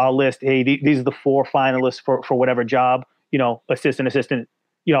 I'll list, hey, these are the 4 finalists for whatever job. Assistant,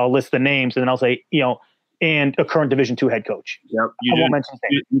 I'll list the names and then I'll say, and a current Division II head coach. Yep. You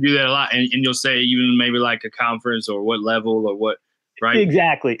do that a lot. And you'll say even maybe like a conference or what level or what, right?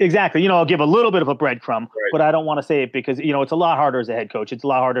 Exactly. I'll give a little bit of a breadcrumb, but I don't want to say it because, it's a lot harder as a head coach. It's a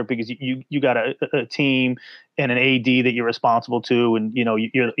lot harder because you got a team and an AD that you're responsible to, and,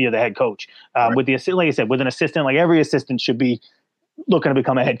 you're the head coach. With like I said, with an assistant, like every assistant should be looking to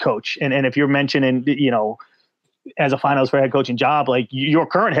become a head coach. And if you're mentioning, as a finalist for a head coaching job, like your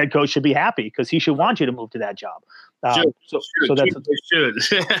current head coach should be happy because he should want you to move to that job. Should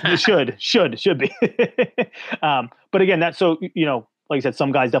be. But again, that's so, like I said,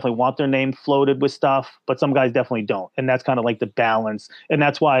 some guys definitely want their name floated with stuff, but some guys definitely don't. And that's kind of like the balance. And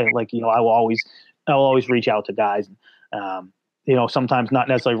that's why, like, I will always reach out to guys, sometimes not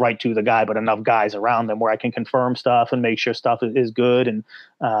necessarily right to the guy, but enough guys around them where I can confirm stuff and make sure stuff is good. And,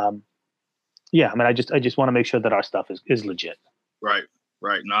 I just want to make sure that our stuff is legit. Right.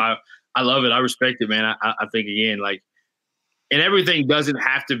 No, I love it. I respect it, man. I think again, like, and everything doesn't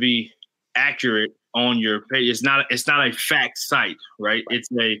have to be accurate on your page. It's not a fact site, right?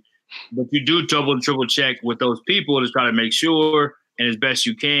 But you do double and triple check with those people to try to make sure, and as best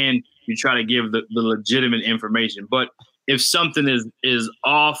you can, you try to give the legitimate information. But if something is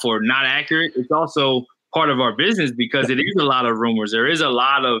off or not accurate, it's also part of our business because it is a lot of rumors. There is a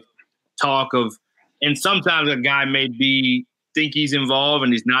lot of talk of, and sometimes a guy may think he's involved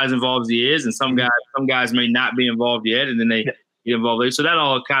and he's not as involved as he is, and some guys may not be involved yet, and then they get involved later. So that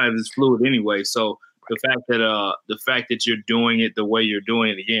all kind of is fluid anyway. So the fact that you're doing it the way you're doing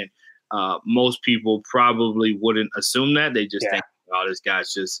it, again, most people probably wouldn't assume that. They just think, oh, this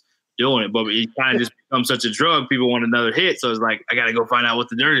guy's just doing it. But it kind of just becomes such a drug. People want another hit, so it's like I got to go find out what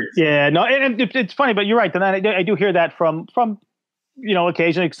the dirt is. Yeah, no, and it's funny, but you're right. Then I do hear that from.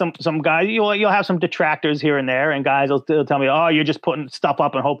 Occasionally some guys, you'll have some detractors here and there, and guys will tell me, oh, you're just putting stuff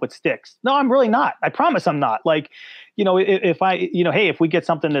up and hope it sticks. No, I'm really not. I promise I'm not. Like, if we get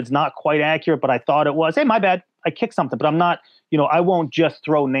something that's not quite accurate, but I thought it was, hey, my bad, I kicked something, but I'm not, I won't just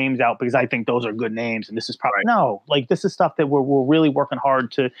throw names out because I think those are good names. And this is probably, no, like this is stuff that we're really working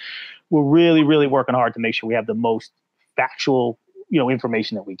hard to, make sure we have the most factual,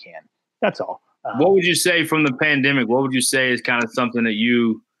 information that we can. That's all. What would you say from the pandemic? What would you say is kind of something that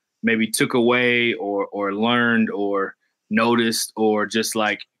you maybe took away or learned or noticed, or just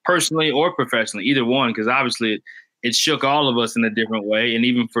like personally or professionally, either one? Because obviously it shook all of us in a different way. And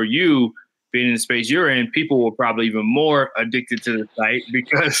even for you being in the space you're in, people were probably even more addicted to the site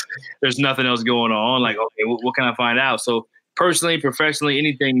because there's nothing else going on. Like, okay, what can I find out? So personally, professionally,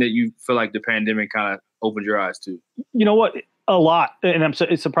 anything that you feel like the pandemic kind of opened your eyes to? You know what? A lot. And I'm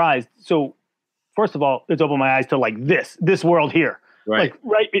surprised. So, first of all, it's opened my eyes to like this world here. Right.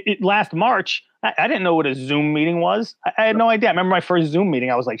 Last March, I didn't know what a Zoom meeting was. I had no idea. I remember my first Zoom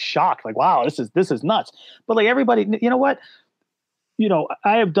meeting. I was like shocked. Like, wow, this is nuts. But like everybody, you know what?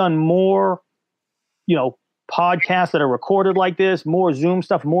 I have done more, podcasts that are recorded like this, more Zoom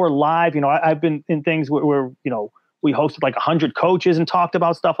stuff, more live. I've been in things where we hosted like 100 coaches and talked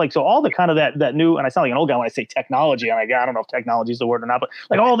about stuff like, so all the kind of that new, and I sound like an old guy when I say technology, and I don't know if technology is the word or not, but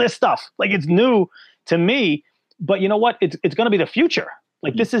like all this stuff, like it's new to me, but you know what? It's going to be the future.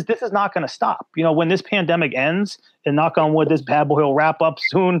 Like this is not going to stop. When this pandemic ends, and knock on wood, this bad boy will wrap up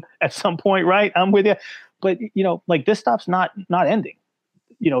soon at some point, right? I'm with you. But like this stuff's not ending.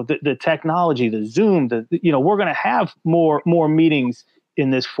 The technology, the Zoom, we're going to have more meetings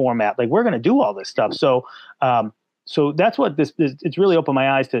in this format. Like, we're going to do all this stuff. So, so that's what this is. It's really opened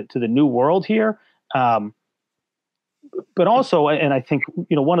my eyes to the new world here. But also, and I think,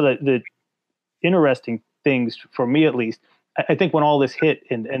 one of the interesting things for me, at least, I think when all this hit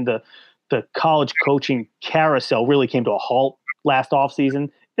and the college coaching carousel really came to a halt last offseason.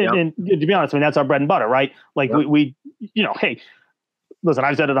 And to be honest, I mean, that's our bread and butter, right? Like we hey, listen,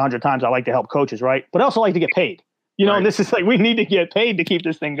 I've said it 100 times. I like to help coaches, right? But I also like to get paid. And this is like, we need to get paid to keep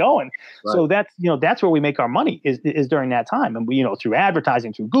this thing going. Right. So that's where we make our money is during that time. And we, through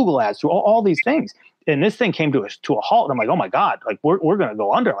advertising, through Google ads, through all these things. And this thing came to a halt. And I'm like, oh my God, like we're going to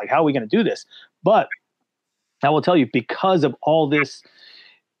go under. Like, how are we going to do this? But I will tell you, because of all this,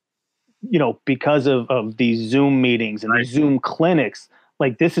 because of these Zoom meetings and these Zoom clinics,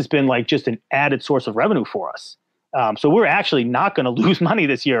 like this has been like just an added source of revenue for us. So we're actually not going to lose money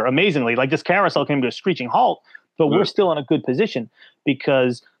this year. Amazingly, like this carousel came to a screeching halt, but we're still in a good position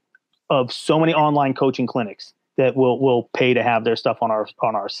because of so many online coaching clinics that will pay to have their stuff on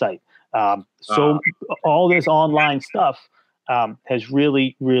our site. So all this online stuff has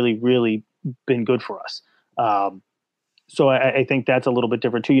really, really, really been good for us. So I think that's a little bit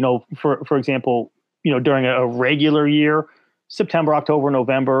different too. For example, during a regular year, September, October,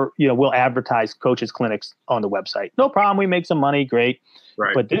 November, we'll advertise coaches clinics on the website. No problem. We make some money. Great.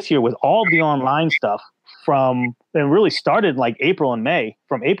 Right. But this year with all the online stuff and really started like April and May,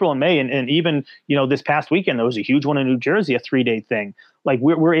 and even, this past weekend, there was a huge one in New Jersey, a 3-day thing. Like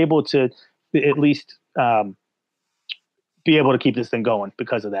we're able to at least be able to keep this thing going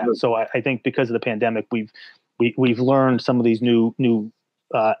because of that. Right. So I think because of the pandemic, we've learned some of these new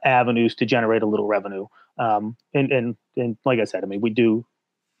avenues to generate a little revenue. And like I said, I mean, we do,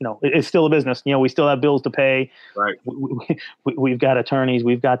 it's still a business. We still have bills to pay. Right. We've got attorneys,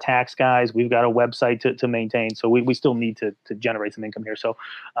 we've got tax guys, we've got a website to maintain. So we still need to generate some income here. So,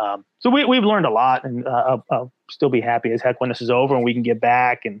 we've learned a lot, and I'll still be happy as heck when this is over and we can get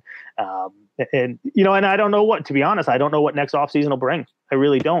back. And I don't know to be honest, I don't know what next off season will bring. I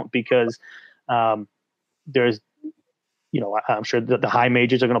really don't, because there's, I'm sure the high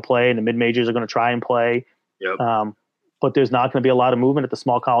majors are going to play and the mid majors are going to try and play. Yep. But there's not going to be a lot of movement at the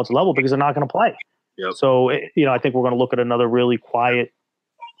small college level because they're not going to play. Yep. So, I think we're going to look at another really quiet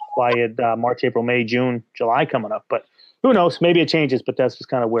March, April, May, June, July coming up. But who knows? Maybe it changes, but that's just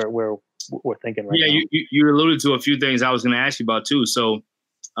kind of where we're thinking right now. Yeah, you alluded to a few things I was going to ask you about too. So,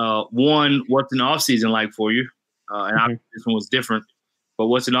 one, what's an off season like for you? And this one was different, but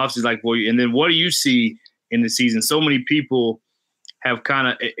what's an off season like for you? And then what do you see in the season? So many people have kind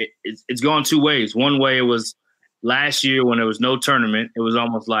of it's gone two ways. One way, it was last year when there was no tournament, it was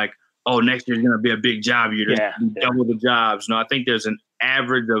almost like, oh, next year's going to be a big job year. Double the jobs. I think there's an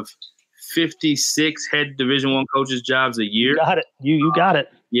average of 56 head Division I coaches jobs a year. You got it. You got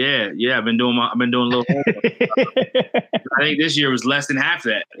it. Yeah. I've been doing a little. I think this year was less than half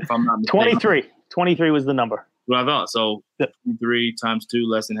that, if I'm not mistaken. 23 was the number. What I thought. So 3 times 2,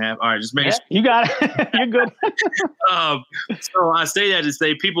 less than half. All right, just make sure. You got it. You're good. So I say that to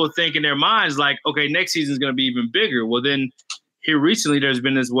say people think in their minds like, okay, next season is going to be even bigger. Well, then here recently there's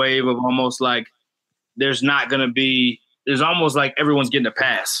been this wave of almost like there's almost like everyone's getting a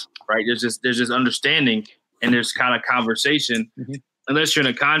pass, right? There's just understanding and there's kind of conversation. Mm-hmm. Unless you're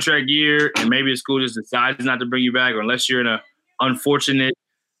in a contract year and maybe a school just decides not to bring you back, or unless you're in an unfortunate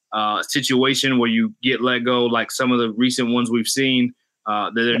situation where you get let go, like some of the recent ones we've seen,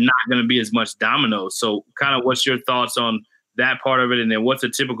 that they're not going to be as much dominoes. So kind of what's your thoughts on that part of it? And then what's a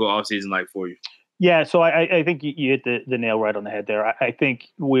typical offseason like for you? Yeah, so I think you hit the nail right on the head there. I think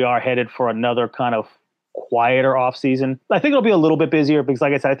we are headed for another kind of quieter offseason. I think it'll be a little bit busier because,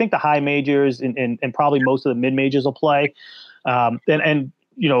 like I said, I think the high majors and probably most of the mid majors will play. I don't have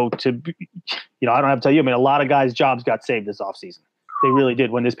to tell you, I mean, a lot of guys' jobs got saved this offseason. They really did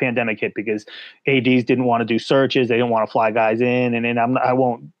when this pandemic hit because ADs didn't want to do searches. They didn't want to fly guys in. And I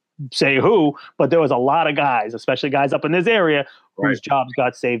won't say who, but there was a lot of guys, especially guys up in this area, whose jobs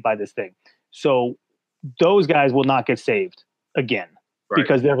got saved by this thing. So those guys will not get saved again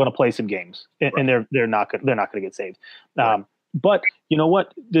because they're going to play some games and they're not going to get saved. But you know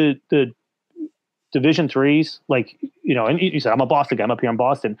what? The Division IIIs, like, and you said, I'm a Boston guy. I'm up here in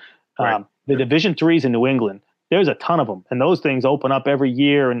Boston. The Division IIIs in New England, there's a ton of them, and those things open up every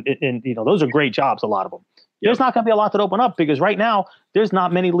year, and those are great jobs, a lot of them. Yep. There's not going to be a lot that open up because right now there's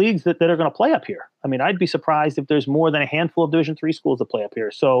not many leagues that are going to play up here. I mean, I'd be surprised if there's more than a handful of Division III schools that play up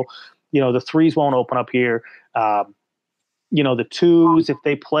here. So, the threes won't open up here. The twos, if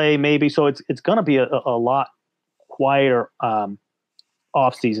they play, maybe. So it's going to be a lot quieter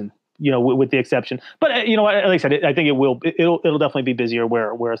off season with the exception. But like I said, I think it'll definitely be busier.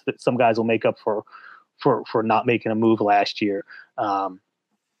 Whereas some guys will make up for not making a move last year.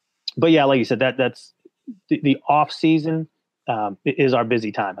 But yeah, like you said, that's the off season is our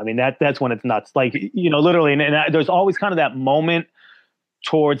busy time. I mean, that's when it's nuts. Like literally, and there's always kind of that moment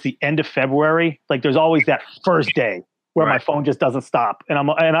towards the end of February. Like there's always that first day where my phone just doesn't stop, and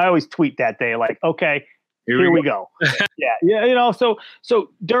I always tweet that day like, okay. Here we go. Yeah. So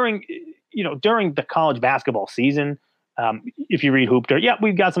during the college basketball season, if you read Hoop Dirt,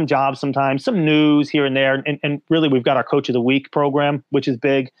 we've got some jobs sometimes, some news here and there. And really we've got our Coach of the Week program, which is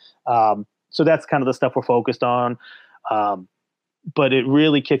big. So that's kind of the stuff we're focused on. But it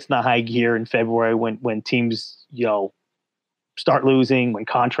really kicks in the high gear in February when teams, start losing, when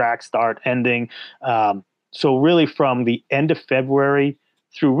contracts start ending. So really from the end of February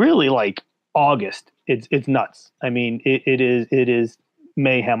through really like August, it's nuts. I mean, it is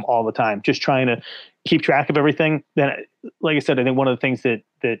mayhem all the time, just trying to keep track of everything. Then, like I said, I think one of the things that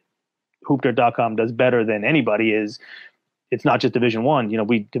hoopdirt.com does better than anybody is it's not just Division I.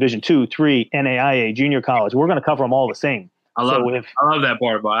 We Division II, III, NAIA, junior college. We're going to cover them all the same. I love that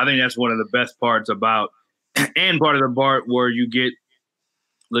part about it. I think that's one of the best parts about, and part of the part where you get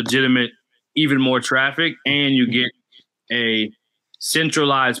legitimate, even more traffic, and you get a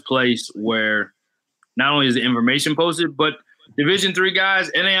centralized place where not only is the information posted, but Division III guys,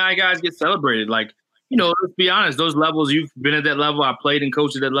 NAI guys get celebrated. Like, let's be honest, those levels, you've been at that level. I played and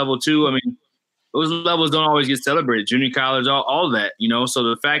coached at that level too. I mean, those levels don't always get celebrated. Junior college, all that, So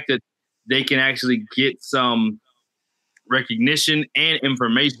the fact that they can actually get some recognition and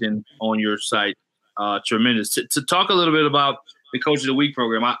information on your site, tremendous. To talk a little bit about the Coach of the Week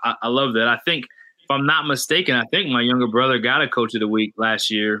program, I love that. I think, if I'm not mistaken, I think my younger brother got a Coach of the Week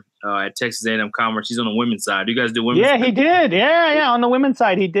last year at Texas A&M Commerce. He's on the women's side. Do you guys do women's side? Yeah, he did. Yeah, on the women's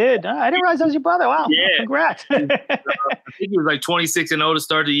side, he did. I didn't realize that was your brother. Wow. Yeah. Congrats. I think he was like 26-0 to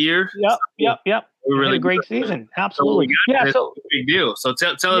start the year. Yep. Really great season. Absolutely. So big deal. So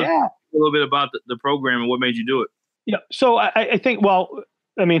tell us a little bit about the program and what made you do it. Yeah. So I think,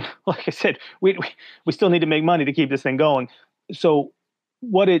 like I said, we still need to make money to keep this thing going. So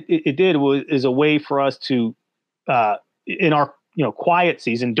what it did is a way for us to, in our quiet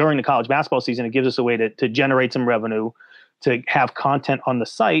season during the college basketball season, it gives us a way to generate some revenue, to have content on the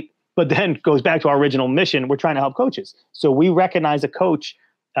site, but then goes back to our original mission. We're trying to help coaches. So we recognize a coach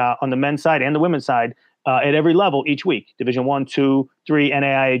on the men's side and the women's side at every level each week. Division I, II, III,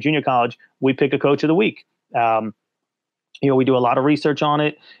 NAIA, junior college, we pick a Coach of the Week. We do a lot of research on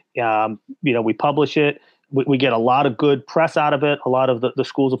it. We publish it. We get a lot of good press out of it. A lot of the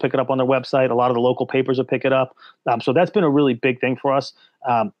schools will pick it up on their website. A lot of the local papers will pick it up. So that's been a really big thing for us.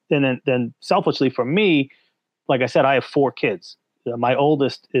 And then selfishly for me, like I said, I have 4 kids. My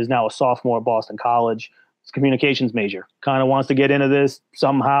oldest is now a sophomore at Boston College. He's a communications major. Kind of wants to get into this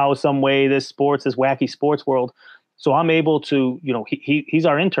somehow, some way, this wacky sports world. So I'm able to, he's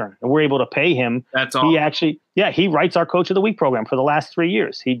our intern, and we're able to pay him. That's all. He actually, he writes our Coach of the Week program for the last 3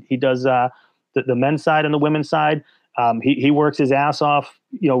 years. He does the men's side and the women's side. He works his ass off,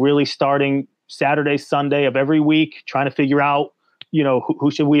 really starting Saturday, Sunday of every week, trying to figure out, who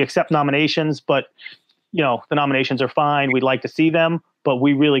should we accept nominations. But, the nominations are fine. We'd like to see them, but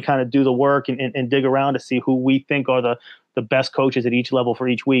we really kind of do the work and dig around to see who we think are the best coaches at each level for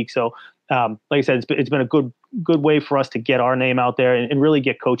each week. So, like I said, it's been a good way for us to get our name out there and really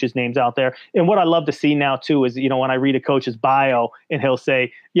get coaches' names out there. And what I love to see now too is, when I read a coach's bio and he'll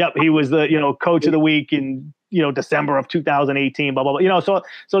say, yep, he was the, Coach of the Week in, December of 2018, blah, blah, blah.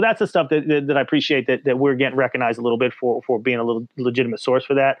 So that's the stuff that I appreciate that we're getting recognized a little bit for being a little legitimate source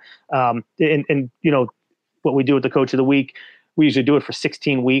for that. And what we do with the Coach of the Week, we usually do it for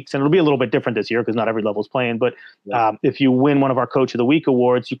 16 weeks, and it'll be a little bit different this year because not every level is playing. But if you win one of our Coach of the Week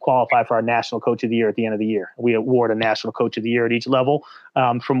awards, you qualify for our National Coach of the Year at the end of the year. We award a National Coach of the Year at each level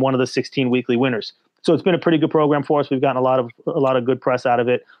from one of the 16 weekly winners. So it's been a pretty good program for us. We've gotten a lot of good press out of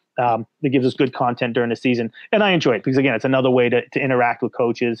it. It gives us good content during the season, and I enjoy it because again, it's another way to interact with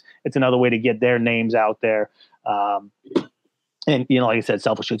coaches. It's another way to get their names out there. And, like I said,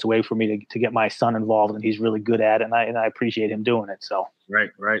 selfishly, it's a way for me to get my son involved, and he's really good at it, and I appreciate him doing it. So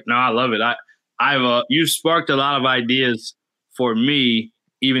Right. No, I love it. I've you sparked a lot of ideas for me,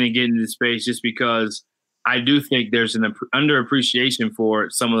 even in getting into space, just because I do think there's an underappreciation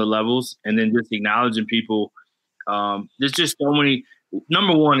for some of the levels, and then just acknowledging people. There's just so many.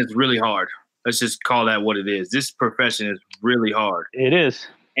 Number one, it's really hard. Let's just call that what it is. This profession is really hard. It is.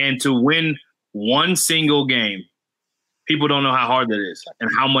 And to win one single game, people don't know how hard that is and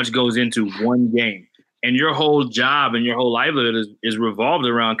how much goes into one game. and your whole job and your whole livelihood is revolved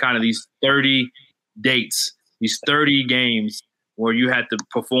around kind of these 30 dates, these 30 games where you have to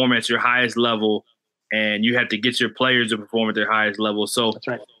perform at your highest level and you have to get your players to perform at their highest level. So that's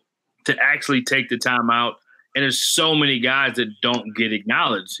right. To actually take the time out, and there's so many guys that don't get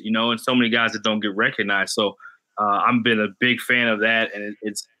acknowledged, and so many guys that don't get recognized. So I've been a big fan of that, and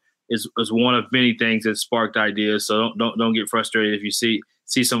it's one of many things that sparked ideas. So don't get frustrated if you see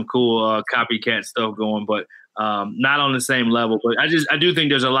some cool copycat stuff going, but not on the same level. But I do think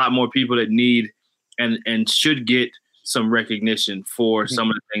there's a lot more people that need and should get some recognition for some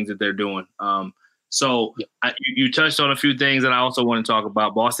of the things that they're doing. So you touched on a few things that I also want to talk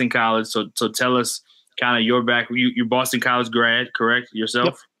about. Boston College. So tell us kind of your background. You're Boston College grad, correct? Yourself?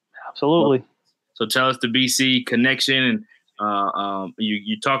 Yep. Absolutely. So tell us the BC connection, and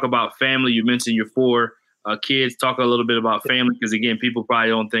you talk about family. You mentioned your 4 kids. Talk a little bit about family, because again, people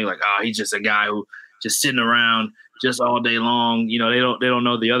probably don't think like, he's just a guy who just sitting around just all day long. They don't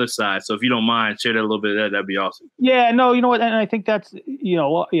know the other side. So if you don't mind, share that a little bit. That'd be awesome. Yeah, no, you know what? And I think that's,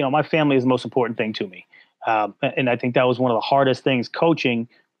 my family is the most important thing to me. And I think that was one of the hardest things coaching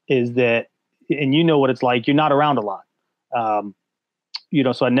is that, and you know what it's like, you're not around a lot.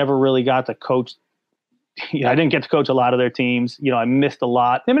 So I never really got to coach. I didn't get to coach a lot of their teams. I missed a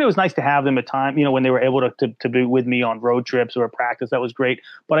lot. I mean, it was nice to have them at time, when they were able to be with me on road trips or practice. That was great.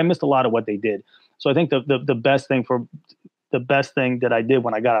 But I missed a lot of what they did. So I think the best thing that I did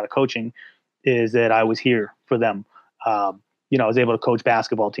when I got out of coaching is that I was here for them. I was able to coach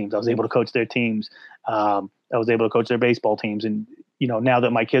basketball teams. I was able to coach their teams. I was able to coach their baseball teams. And, now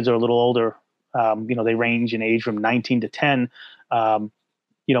that my kids are a little older, they range in age from 19 to 10.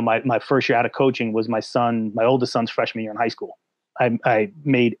 My first year out of coaching was my oldest son's freshman year in high school. I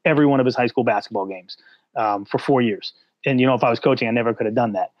made every one of his high school basketball games for 4 years. And, if I was coaching, I never could have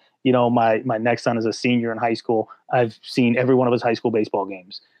done that. My next son is a senior in high school. I've seen every one of his high school baseball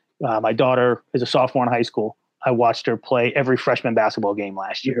games. My daughter is a sophomore in high school. I watched her play every freshman basketball game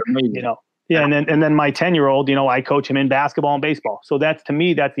last year. Yeah. And then my 10-year-old, I coach him in basketball and baseball. So to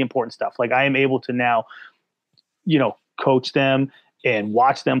me, that's the important stuff. Like I am able to now, coach them and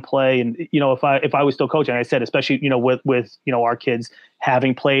watch them play. And, if I was still coaching, I said, especially, with our kids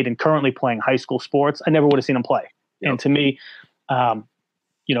having played and currently playing high school sports, I never would have seen them play. Yep. And to me,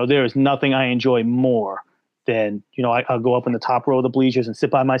 there is nothing I enjoy more than, I'll go up in the top row of the bleachers and sit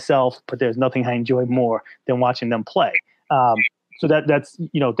by myself, but there's nothing I enjoy more than watching them play. So that's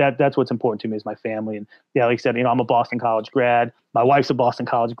what's important to me is my family. And yeah, like I said, I'm a Boston College grad. My wife's a Boston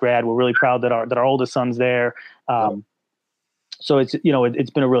College grad. We're really proud that our oldest son's there. So it's, it's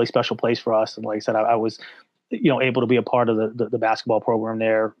been a really special place for us. And like I said, I was, able to be a part of the basketball program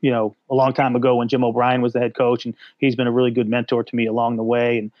there, a long time ago when Jim O'Brien was the head coach, and he's been a really good mentor to me along the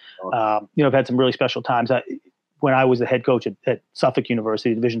way. And, I've had some really special times. When I was the head coach at Suffolk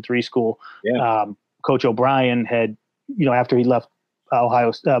University, Division III school, Coach O'Brien had, after he left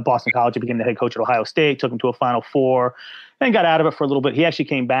Boston College, he became the head coach at Ohio State, took him to a Final Four, and got out of it for a little bit. He actually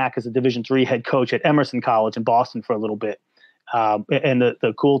came back as a Division III head coach at Emerson College in Boston for a little bit. And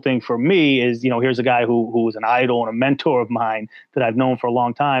the cool thing for me is, here's a guy who was an idol and a mentor of mine that I've known for a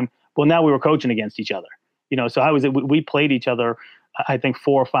long time. Well, now we were coaching against each other, so we played each other, I think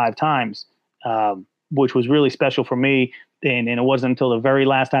 4 or 5 times, which was really special for me. And it wasn't until the very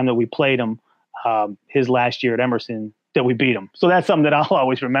last time that we played him, his last year at Emerson, that we beat him. So that's something that I'll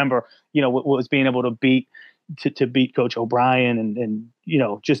always remember, was being able to beat Coach O'Brien and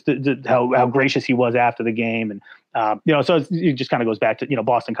just how gracious he was after the game. And, so it just kind of goes back to,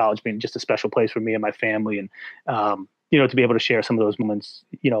 Boston College being just a special place for me and my family. And, to be able to share some of those moments,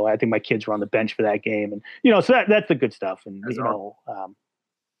 I think my kids were on the bench for that game. And, so that's the good stuff. And, so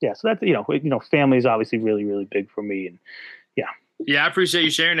that's, family is obviously really, really big for me. And yeah, I appreciate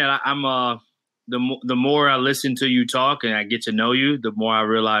you sharing that. I'm, the more I listen to you talk and I get to know you, the more I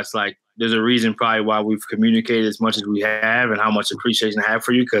realize like there's a reason probably why we've communicated as much as we have and how much appreciation I have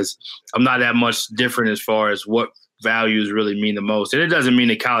for you, because I'm not that much different as far as what values really mean the most. And it doesn't mean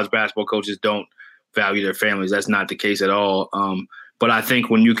that college basketball coaches don't value their families. That's not the case at all. But I think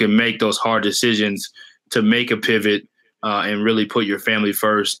when you can make those hard decisions to make a pivot and really put your family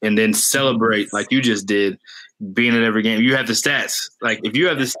first and then celebrate like you just did, being at every game, you have the stats. Like if you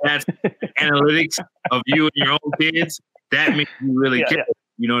have the stats analytics of you and your own kids, that means you really care. Yeah.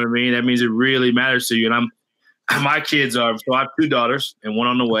 You know what I mean? That means it really matters to you. And my kids are, so I have 2 daughters and 1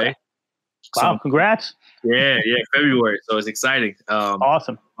 on the way. Wow, congrats. Yeah, February. So it's exciting.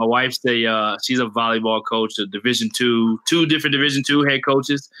 Awesome. My wife's she's a volleyball coach, two different Division II head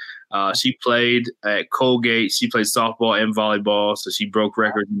coaches. She played at Colgate. She played softball and volleyball, so she broke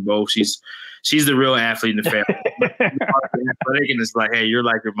records in both. She's the real athlete in the family. And it's like, hey, you're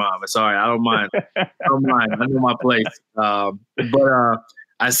like your mom. It's all right. I don't mind. I know my place. But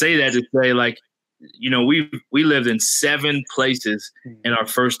I say that to say, like, we lived in 7 places in our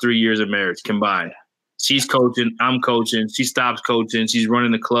first 3 years of marriage combined. She's coaching. I'm coaching. She stops coaching. She's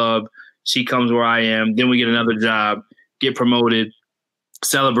running the club. She comes where I am. Then we get another job, get promoted,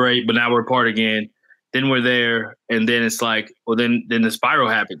 celebrate, but now we're apart again. Then we're there, and then it's like, well, then the spiral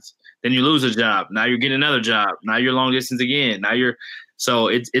happens. Then you lose a job. Now you're getting another job. Now you're long distance again. So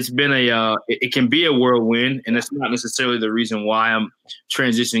it's been it can be a whirlwind, and it's not necessarily the reason why I'm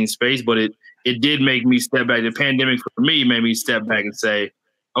transitioning space, but it did make me step back. The pandemic for me made me step back and say,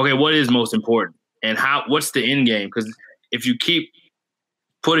 okay, what is most important? And what's the end game? Because if you keep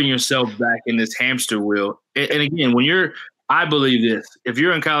putting yourself back in this hamster wheel, and again, I believe this, if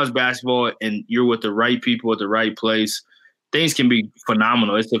you're in college basketball and you're with the right people at the right place, things can be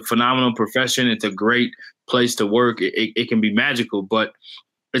phenomenal. It's a phenomenal profession. It's a great place to work. It can be magical, but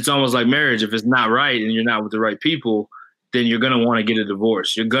it's almost like marriage. If it's not right and you're not with the right people, then you're going to want to get a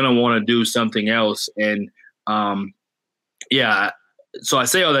divorce. You're going to want to do something else. And so I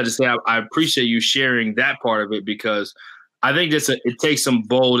say all that to say I appreciate you sharing that part of it, because I think it takes some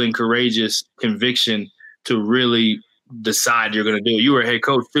bold and courageous conviction to really decide you're going to do it. You were a head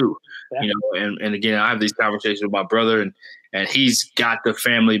coach too, yeah. And again, I have these conversations with my brother, and he's got the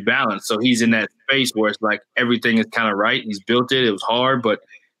family balance. So he's in that space where it's like everything is kind of right. He's built it. It was hard, but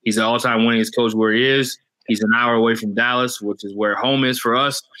he's an all-time winningest coach where he is. He's an hour away from Dallas, which is where home is for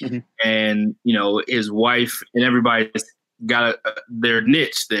us. Mm-hmm. And, his wife and everybody's got their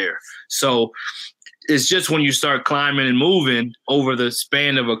niche there. So it's just when you start climbing and moving over the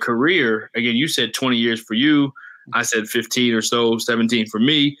span of a career, again, you said 20 years for you. I said 15 or so, 17 for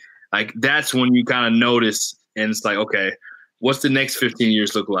me. Like, that's when you kind of notice, and it's like, okay, what's the next 15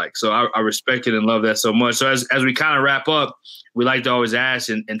 years look like? So I respect it and love that so much. So as we kind of wrap up, we like to always ask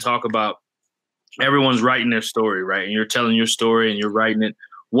and talk about, everyone's writing their story, right? And you're telling your story and you're writing it.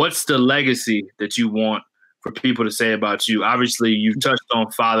 What's the legacy that you want for people to say about you? Obviously, you've touched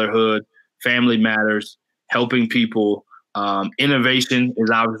on fatherhood, family matters, helping people. Innovation is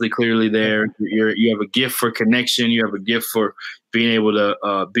obviously clearly there. You have a gift for connection. You have a gift for being able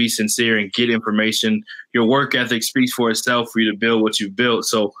to be sincere and get information. Your work ethic speaks for itself for you to build what you've built.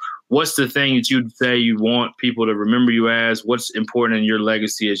 So what's the thing that you'd say you want people to remember you as? What's important in your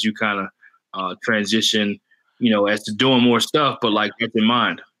legacy as you kind of transition, as to doing more stuff, but like what's in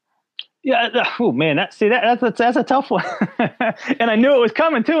mind? Yeah. Oh man, that's a tough one. And I knew it was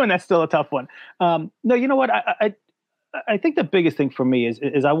coming too, and that's still a tough one. No, you know what? I think the biggest thing for me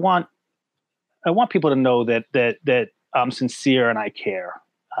is I want people to know that I'm sincere and I care.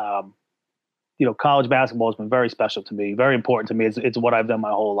 College basketball has been very special to me, very important to me. It's what I've done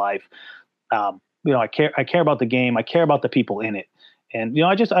my whole life. I care about the game. I care about the people in it. And,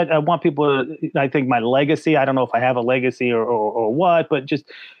 I want people to, I think my legacy, I don't know if I have a legacy or what, but just,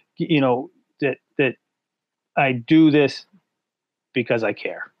 that I do this because I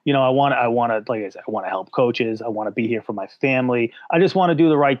care. I want to, like I said, I want to help coaches. I want to be here for my family. I just want to do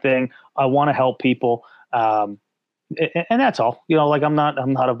the right thing. I want to help people. And that's all, like I'm not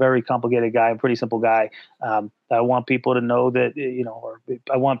a very complicated guy. I'm a pretty simple guy. I want people to know that, or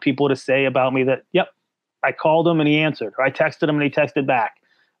I want people to say about me that, yep, I called him and he answered, or I texted him and he texted back.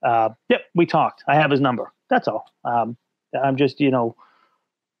 Yep, we talked. I have his number. That's all. I'm just, your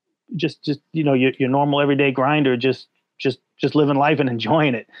normal everyday grinder, just living life and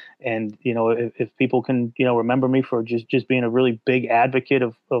enjoying it. And, if people can, remember me for just being a really big advocate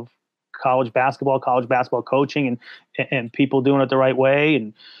of college basketball coaching and people doing it the right way.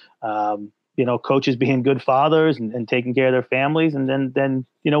 And, coaches being good fathers and taking care of their families. And then, then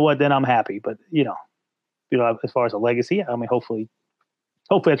I'm happy. But, as far as a legacy, I mean, hopefully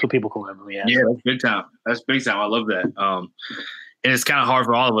that's what people can remember me as. Yeah, that's big time. That's big time. I love that. And it's kind of hard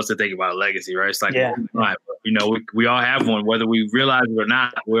for all of us to think about a legacy, right? It's like, we all have one, whether we realize it or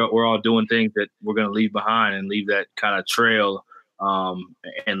not. We're all doing things that we're going to leave behind and leave that kind of trail,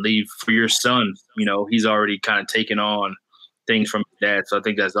 and leave for your son. He's already kind of taken on things from his dad. So I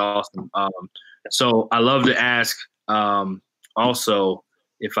think that's awesome. So I love to ask, also,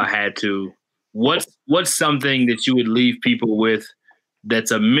 if I had to, what's something that you would leave people with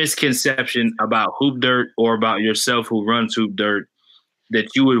that's a misconception about Hoop Dirt or about yourself who runs Hoop Dirt that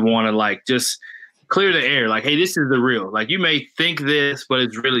you would want to like just clear the air? Like, hey, this is the real. Like, you may think this, but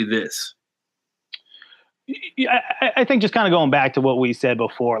it's really this. I think just kind of going back to what we said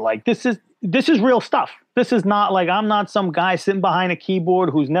before, like this is real stuff. This is not like I'm not some guy sitting behind a keyboard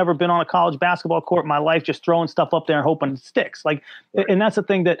who's never been on a college basketball court in my life, just throwing stuff up there and hoping it sticks. Like, and that's the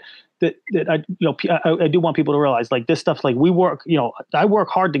thing that I do want people to realize, like this stuff, like we work, I work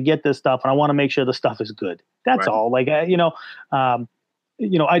hard to get this stuff and I want to make sure the stuff is good. That's all. Like, I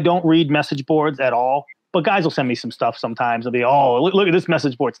don't read message boards at all, but guys will send me some stuff sometimes. They'll be, oh, look at this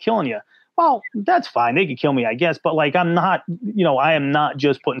message board's killing you. Well, that's fine. They could kill me, I guess. But like, I'm not, I am not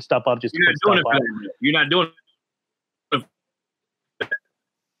just putting stuff up just to put stuff up. You're not doing it.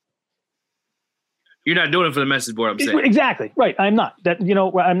 You're not doing it for the message board, I'm saying. Exactly. Right. I'm not. I'm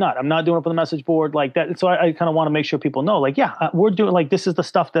not doing it for the message board like that. So I kind of want to make sure people know, like, yeah, we're doing, like, this is the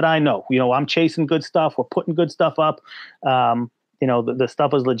stuff that I know. I'm chasing good stuff. We're putting good stuff up. The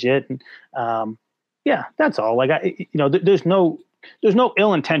stuff is legit. And, yeah, that's all. Like, there's no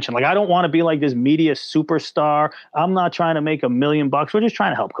ill intention. Like, I don't want to be like this media superstar. I'm not trying to make $1 million. We're just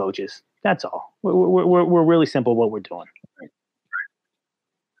trying to help coaches. That's all. We're really simple what we're doing.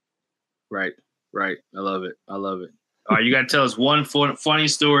 Right. I love it. All right, you got to tell us one funny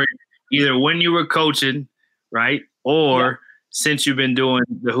story, either when you were coaching, right, or since you've been doing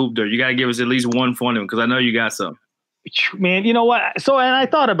the Hoop Dirt. You got to give us at least one funny one because I know you got some. Man, you know what? So, and I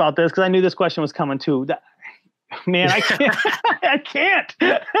thought about this because I knew this question was coming too. Man, I can't. I can't.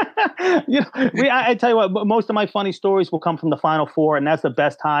 I tell you what, most of my funny stories will come from the Final Four, and that's the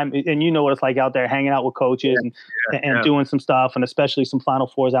best time. And you know what it's like out there, hanging out with coaches and doing some stuff, and especially some Final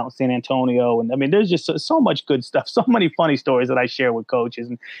Fours out in San Antonio. And I mean, there's just so much good stuff, so many funny stories that I share with coaches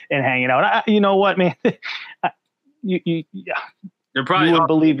and hanging out. You know what, man? They're probably you wouldn't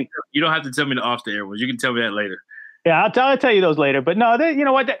believe me. You don't have to tell me the off the air ones. You can tell me that later. Yeah, I'll tell you those later. But no, you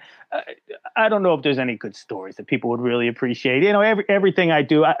know what? I don't know if there's any good stories that people would really appreciate. Everything I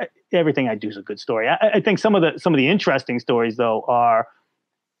do is a good story. I think some of the interesting stories though are,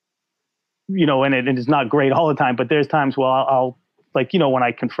 and it is not great all the time. But there's times where I'll like, when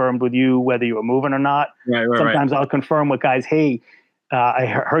I confirmed with you whether you were moving or not. Right, sometimes I'll confirm with guys, hey, I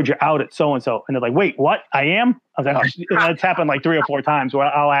heard you're out at so and so, and they're like, "Wait, what? I am?" I was like, "Oh," and that's happened like 3 or 4 times where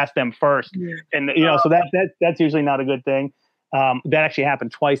I'll ask them first, and so that's usually not a good thing. That actually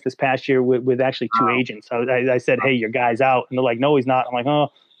happened twice this past year with actually 2 agents. So I said, "Hey, your guy's out," and they're like, "No, he's not." I'm like, "Oh,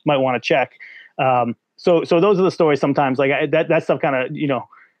 might want to check." So those are the stories sometimes. Like that stuff kind of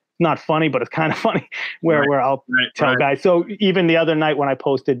not funny, but it's kind of funny where I'll tell guys. So even the other night when I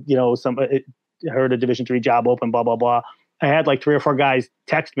posted, heard a Division III job open, blah blah blah. I had like 3 or 4 guys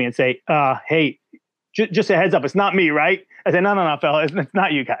text me and say, hey, just a heads up, it's not me, right? I said, no, fella, it's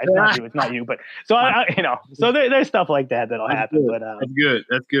not you guys. It's not you. But so so there's stuff like that'll happen. But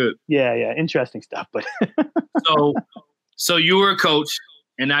that's good. Yeah. Interesting stuff. But so you were a coach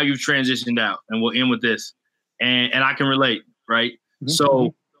and now you've transitioned out, and we'll end with this. And I can relate, right? Mm-hmm.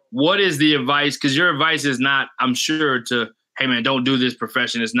 So what is the advice? Because your advice is not, I'm sure, to, hey man, don't do this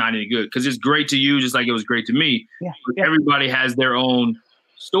profession. It's not any good. Because it's great to you, just like it was great to me. Yeah. But everybody has their own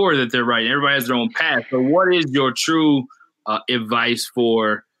story that they're writing. Everybody has their own path. So what is your true advice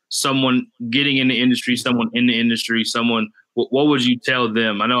for someone getting in the industry, someone in the industry, what would you tell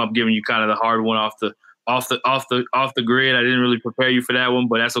them? I know I'm giving you kind of the hard one off the grid. I didn't really prepare you for that one,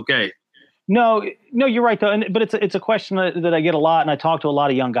 but that's okay. No, you're right though. But it's a question that I get a lot, and I talk to a lot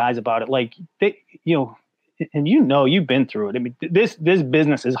of young guys about it. Like and you've been through it. I mean, this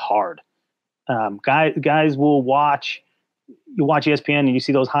business is hard. Guys will watch ESPN and you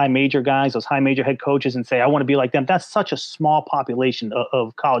see those high major guys, those high major head coaches, and say, I want to be like them. That's such a small population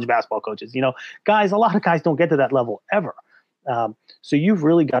of college basketball coaches. Guys, a lot of guys don't get to that level ever. So you've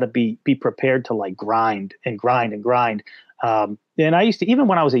really got to be prepared to like grind. And I used to, even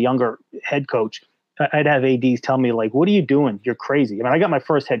when I was a younger head coach, I'd have ADs tell me like, what are you doing? You're crazy. I mean, I got my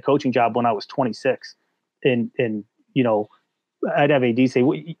first head coaching job when I was 26. And I'd have AD say,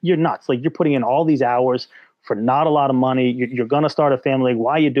 well, you're nuts. Like, you're putting in all these hours for not a lot of money. You're going to start a family.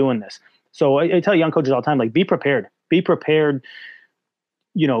 Why are you doing this? So I tell young coaches all the time, like, be prepared. Be prepared,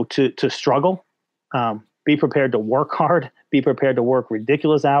 to struggle. Be prepared to work hard. Be prepared to work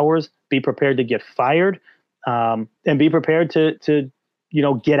ridiculous hours. Be prepared to get fired. And be prepared to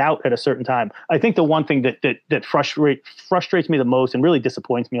get out at a certain time. I think the one thing that frustrates me the most and really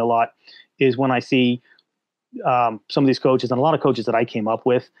disappoints me a lot is when I see some of these coaches and a lot of coaches that I came up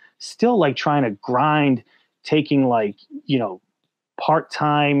with still like trying to grind, taking like,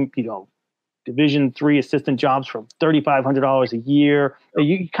 part-time, Division III assistant jobs for $3,500 a year.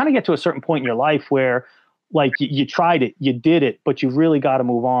 You kind of get to a certain point in your life where like you tried it, you did it, but you really got to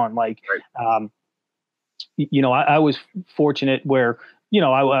move on. Like, I was fortunate where,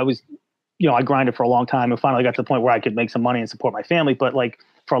 I was, I grinded for a long time and finally got to the point where I could make some money and support my family. But like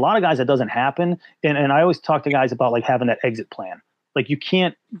for a lot of guys, that doesn't happen. And I always talk to guys about like having that exit plan. Like you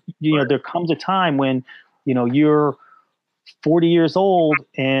can't, there comes a time when, you're 40 years old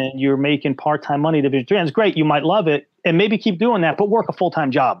and you're making part-time money Division III. And it's great. You might love it and maybe keep doing that, but work a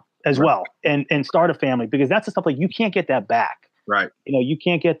full-time job as well and start a family, because that's the stuff like you can't get that back. Right. You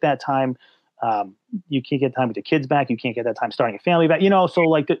can't get that time. You can't get time with your kids back. You can't get that time starting a family back, so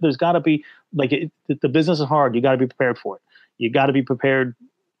like there's got to be like the business is hard. You got to be prepared for it. You got to be prepared,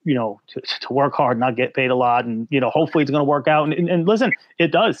 to work hard, not get paid a lot. And, hopefully it's going to work out. And listen,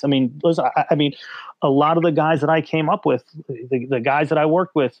 it does. I mean, a lot of the guys that I came up with, the guys that I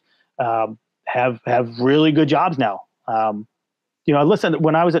worked with, have really good jobs now. Listen,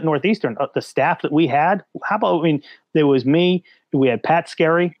 when I was at Northeastern, the staff that we had, there was me, we had Pat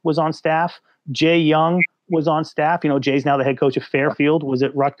Scarry was on staff. Jay Young was on staff. Jay's now the head coach of Fairfield, was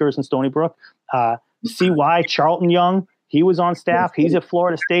at Rutgers and Stony Brook. CY Charlton Young, he was on staff. He's at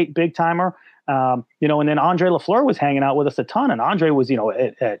Florida State, big timer. And then Andre LaFleur was hanging out with us a ton. And Andre was,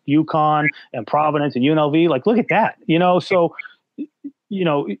 at UConn and Providence and UNLV. Like, look at that, so,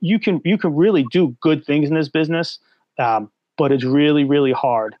 you can really do good things in this business. But it's really, really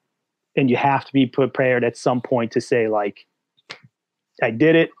hard. And you have to be prepared at some point to say, like, I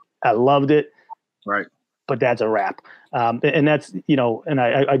did it. I loved it. Right. But that's a wrap. And that's, and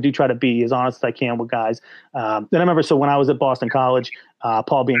I do try to be as honest as I can with guys. And I remember, so when I was at Boston College,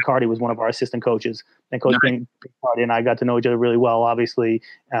 Paul Biancardi was one of our assistant coaches. And Coach Biancardi and I got to know each other really well, obviously.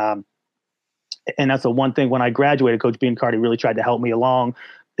 And that's the one thing when I graduated, Coach Biancardi really tried to help me along.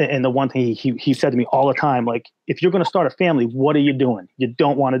 And the one thing he said to me all the time, like, if you're going to start a family, what are you doing? You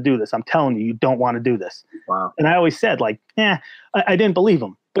don't want to do this. I'm telling you, you don't want to do this. Wow. And I always said, like, I didn't believe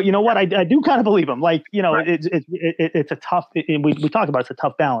him. But you know what? I do kind of believe him. Like, right. It's a tough, we talked about it's a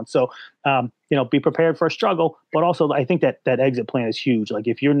tough balance. So, be prepared for a struggle. But also, I think that exit plan is huge. Like,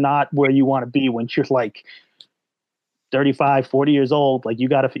 if you're not where you want to be when you're like 35, 40 years old, like you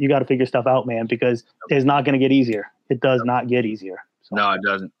got to figure stuff out, man, because it's not going to get easier. It does not get easier. No, it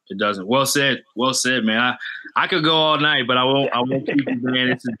doesn't. It doesn't. Well said, man. I could go all night, but I won't keep you, man.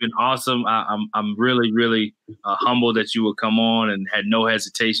 This has been awesome. I'm really, really humbled that you would come on and had no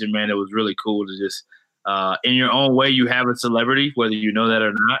hesitation, man. It was really cool to just, in your own way, you have a celebrity, whether you know that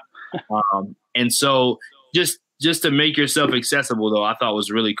or not. And so just to make yourself accessible, though, I thought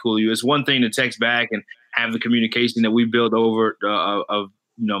was really cool. It's one thing to text back and have the communication that we built over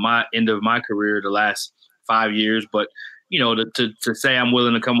my end of my career, the last 5 years, but to say I'm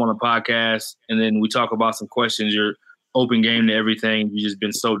willing to come on a podcast and then we talk about some questions, you're open game to everything. You've just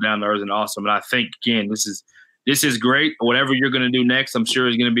been so down to earth and awesome. And I think, again, this is great. Whatever you're going to do next, I'm sure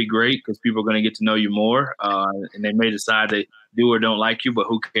is going to be great because people are going to get to know you more. And they may decide they do or don't like you, but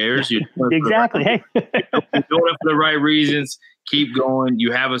who cares? Exactly. Hey, you're doing it for the right reasons. Keep going.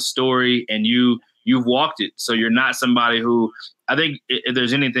 You have a story and you've walked it. So you're not somebody who, I think if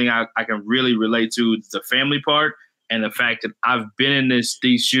there's anything I can really relate to, it's the family part. And the fact that I've been in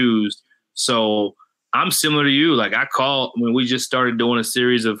these shoes. So I'm similar to you. Like when we just started doing a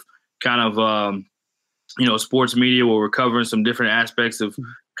series of kind of, sports media where we're covering some different aspects of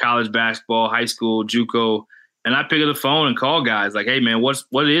college basketball, high school, JUCO. And I pick up the phone and call guys like, hey man,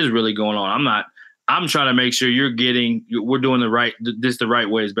 what is really going on? I'm trying to make sure we're doing the right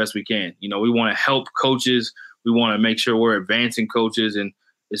way as best we can. We want to help coaches. We want to make sure we're advancing coaches, and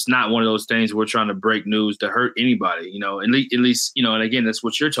it's not one of those things we're trying to break news to hurt anybody, at least, and again, that's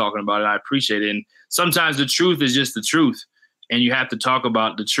what you're talking about. And I appreciate it. And sometimes the truth is just the truth and you have to talk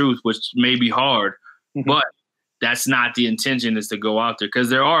about the truth, which may be hard, but that's not the intention, is to go out there. Cause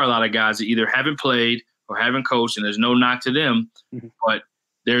there are a lot of guys that either haven't played or haven't coached, and there's no knock to them, but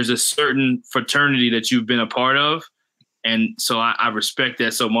there's a certain fraternity that you've been a part of. And so I respect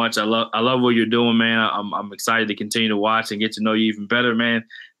that so much. I love what you're doing, man. I'm excited to continue to watch and get to know you even better, man.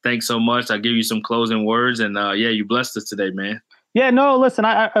 Thanks so much. I'll give you some closing words. And, you blessed us today, man. Yeah, no, listen,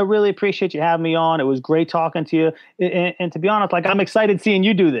 I really appreciate you having me on. It was great talking to you. And to be honest, like, I'm excited seeing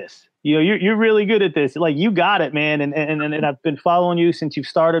you do this. You're really good at this. Like, you got it, man. And I've been following you since you've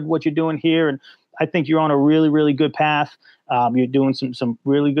started what you're doing here. And I think you're on a really, really good path. You're doing some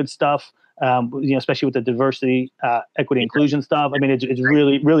really good stuff. Especially with the diversity, equity, inclusion stuff. I mean, it's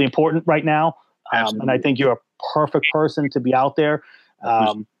really, really important right now. And I think you're a perfect person to be out there.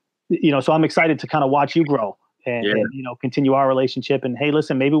 So I'm excited to kind of watch you grow and continue our relationship. And hey,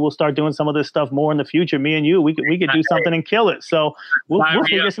 listen, maybe we'll start doing some of this stuff more in the future. Me and you, we could do something and kill it. So we'll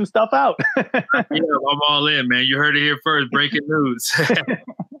figure some stuff out. I'm all in, man. You heard it here first. Breaking news.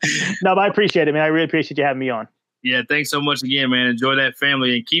 No, but I appreciate it, man. I really appreciate you having me on. Yeah, thanks so much again, man. Enjoy that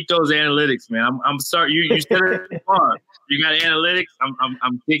family and keep those analytics, man. I'm sorry you said it far. You got analytics.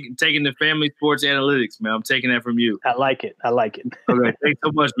 I'm taking the family sports analytics, man. I'm taking that from you. I like it. Okay, thanks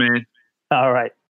so much, man. All right.